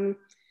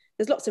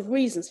 There's lots of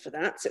reasons for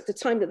that. So at the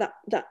time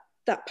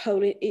that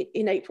poll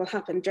in April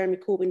happened, Jeremy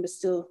Corbyn was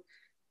still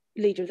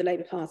leader of the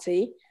Labour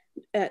Party.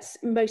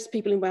 Most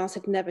people in Wales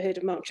had never heard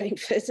of Mark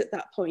Drakeford at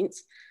that point.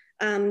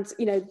 And,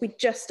 we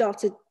just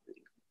started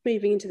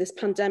moving into this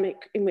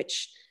pandemic in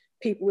which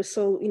people were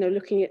still,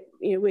 looking at,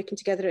 working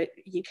together at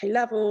UK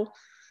level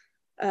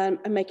and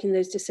making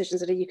those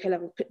decisions at a UK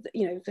level.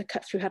 The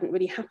cut through hadn't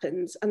really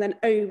happened. And then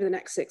over the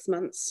next 6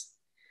 months,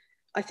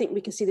 I think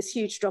we can see this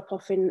huge drop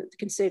off in the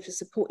Conservative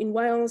support in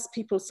Wales.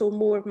 People saw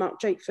more of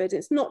Mark Drakeford.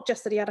 It's not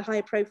just that he had a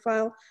higher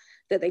profile,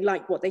 that they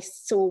liked what they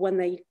saw when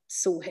they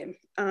saw him.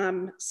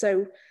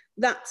 So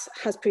that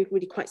has proved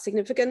really quite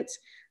significant.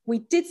 We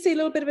did see a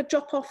little bit of a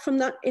drop off from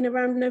that in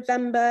around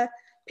November.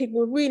 People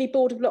were really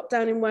bored of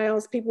lockdown in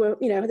Wales. People were,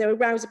 they were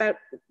roused about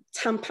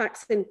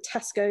Tampax in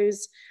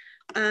Tesco's.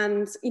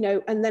 And,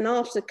 and then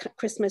after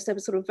Christmas, there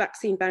was sort of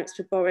vaccine bounce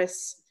for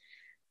Boris.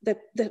 The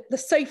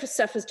sofa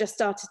stuff has just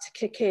started to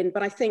kick in.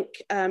 But I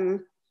think,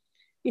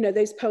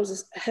 those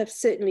polls have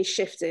certainly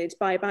shifted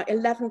by about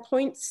 11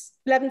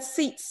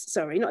 seats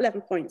for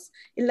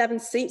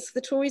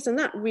the Tories. And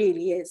that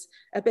really is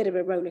a bit of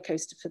a roller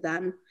coaster for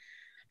them.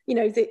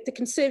 The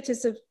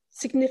Conservatives have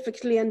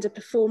significantly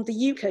underperformed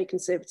the UK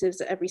Conservatives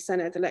at every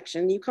Senedd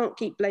election. You can't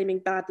keep blaming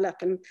bad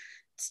luck and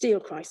steel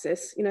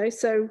crisis,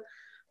 so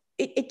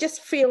it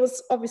just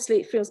feels,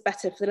 obviously it feels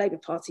better for the Labour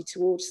Party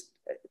towards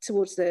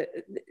the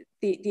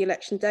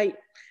election date.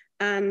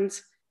 And,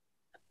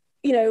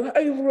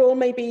 overall,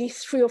 maybe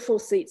 3 or 4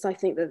 seats, I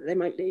think that they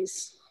might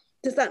lose.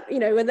 Does that,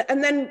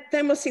 and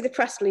then we'll see the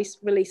press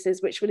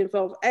releases, which will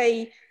involve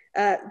the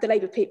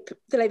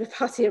Labour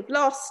Party have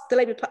lost.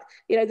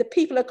 The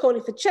people are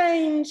calling for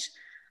change.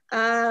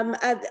 And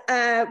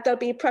there'll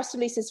be press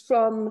releases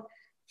from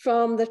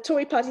the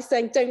Tory party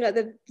saying, don't let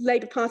the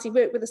Labour Party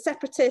work with the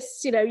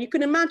separatists. You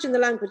can imagine the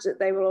language that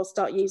they will all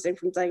start using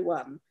from day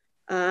one.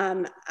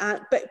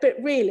 But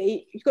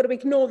really, you've got to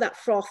ignore that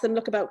froth and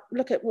look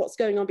at what's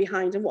going on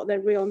behind and what their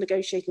real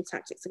negotiating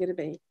tactics are going to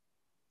be.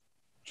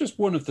 Just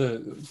one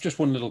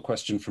little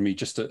question from me,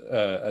 just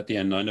at the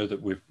end. I know that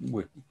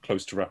we're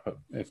close to wrap up,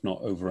 if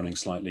not overrunning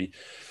slightly.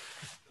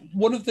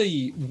 One of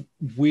the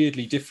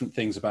weirdly different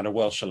things about a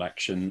Welsh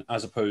election,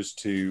 as opposed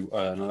to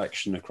an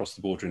election across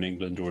the border in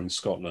England or in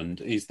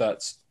Scotland, is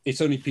that it's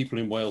only people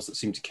in Wales that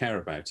seem to care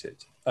about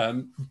it.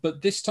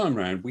 But this time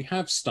round, we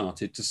have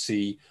started to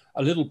see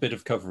a little bit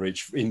of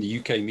coverage in the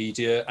UK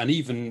media, and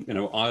even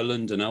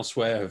Ireland and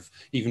elsewhere have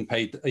even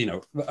paid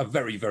a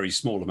very, very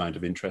small amount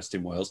of interest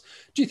in Wales.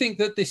 Do you think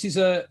that this is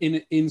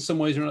in some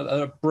ways or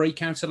another a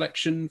breakout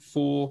election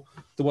for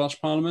the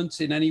Welsh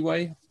Parliament in any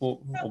way? Or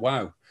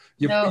wow.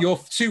 Your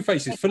two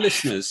faces, for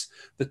listeners,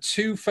 the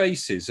two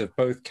faces of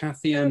both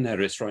Cathy and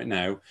Nerys right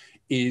now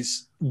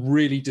is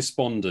really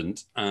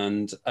despondent,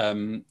 and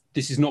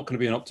this is not going to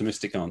be an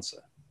optimistic answer.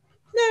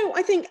 No,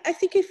 I think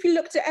if you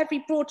looked at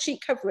every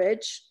broadsheet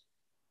coverage,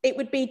 it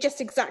would be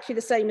just exactly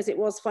the same as it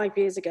was 5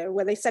 years ago,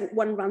 where they sent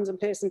one random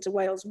person to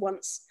Wales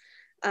once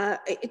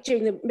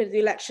during the middle of the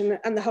election,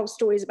 and the whole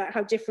story is about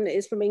how different it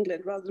is from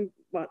England rather than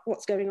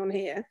what's going on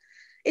here.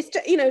 It's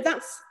just,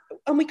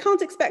 and we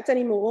can't expect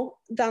any more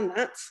than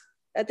that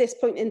at this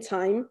point in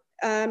time.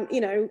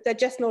 They're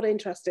just not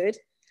interested.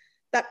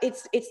 That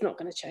it's not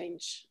going to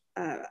change.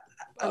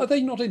 Are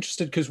they not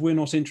interested because we're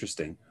not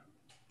interesting?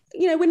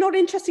 We're not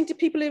interesting to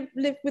people who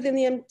live within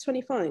the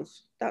M25.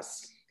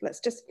 That's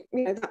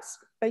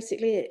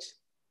basically it.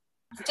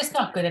 It's just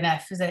not good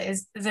enough, is it?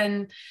 Is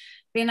then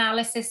the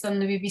analysis on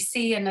the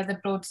BBC and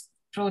other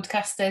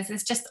broadcasters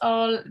is just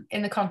all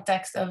in the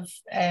context of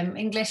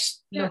English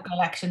local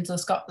elections or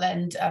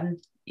Scotland, and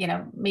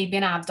maybe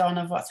an add-on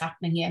of what's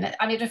happening here,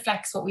 and it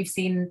reflects what we've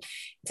seen in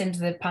terms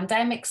of the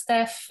pandemic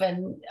stuff,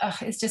 and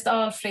it's just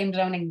all framed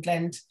around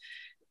England.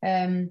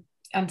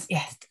 And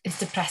yeah, it's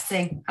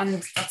depressing,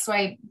 and that's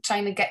why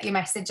trying to get your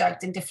message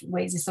out in different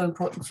ways is so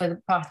important for the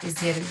parties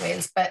here in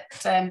Wales. But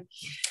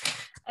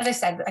as I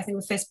said, I think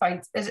the first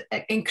point is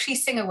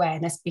increasing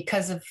awareness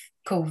because of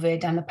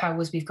COVID and the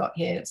powers we've got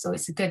here. So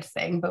it's a good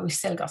thing, but we've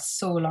still got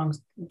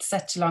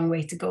such a long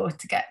way to go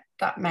to get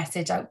that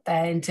message out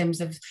there in terms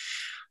of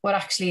what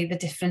actually the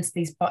difference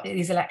these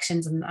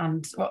elections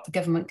and what the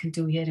government can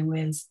do here in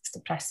Wales. It's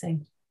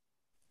depressing.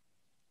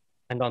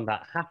 And on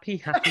that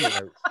happy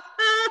note.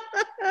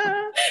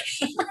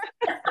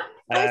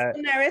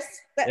 Nerys,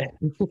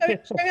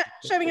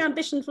 showing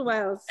ambition for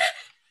Wales.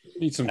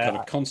 Need some kind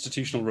of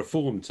constitutional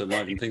reform to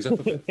liven things up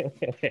a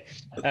bit.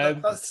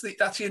 That's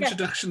the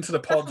introduction to the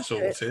pod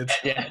sorted.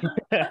 Yeah.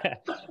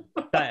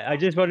 I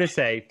just want to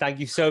say thank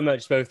you so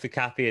much both to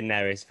Cathy and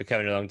Nerys for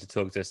coming along to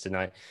talk to us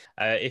tonight.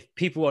 If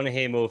people want to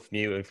hear more from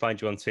you and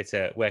find you on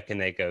Twitter, where can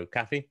they go?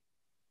 Cathy?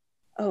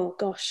 Oh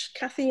gosh,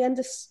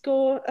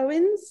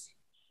 Cathy_Owens.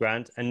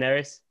 Grand. And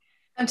Nerys?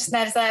 I'm just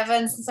Nerys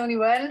Evans. There's only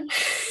one.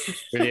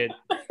 Brilliant.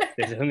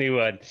 There's only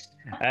one.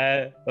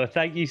 Well,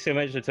 thank you so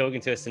much for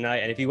talking to us tonight.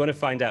 And if you want to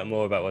find out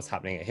more about what's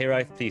happening at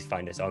Hiraeth, please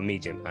find us on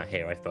Medium at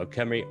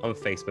HiraethBlogCymru, on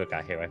Facebook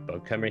at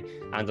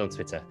HiraethBlogCymru, and on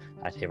Twitter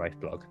at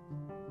HiraethBlog.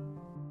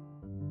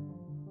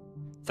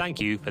 Thank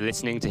you for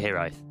listening to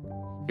Hiraeth.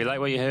 If you like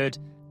what you heard,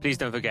 please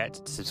don't forget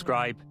to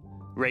subscribe,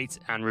 rate,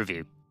 and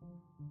review.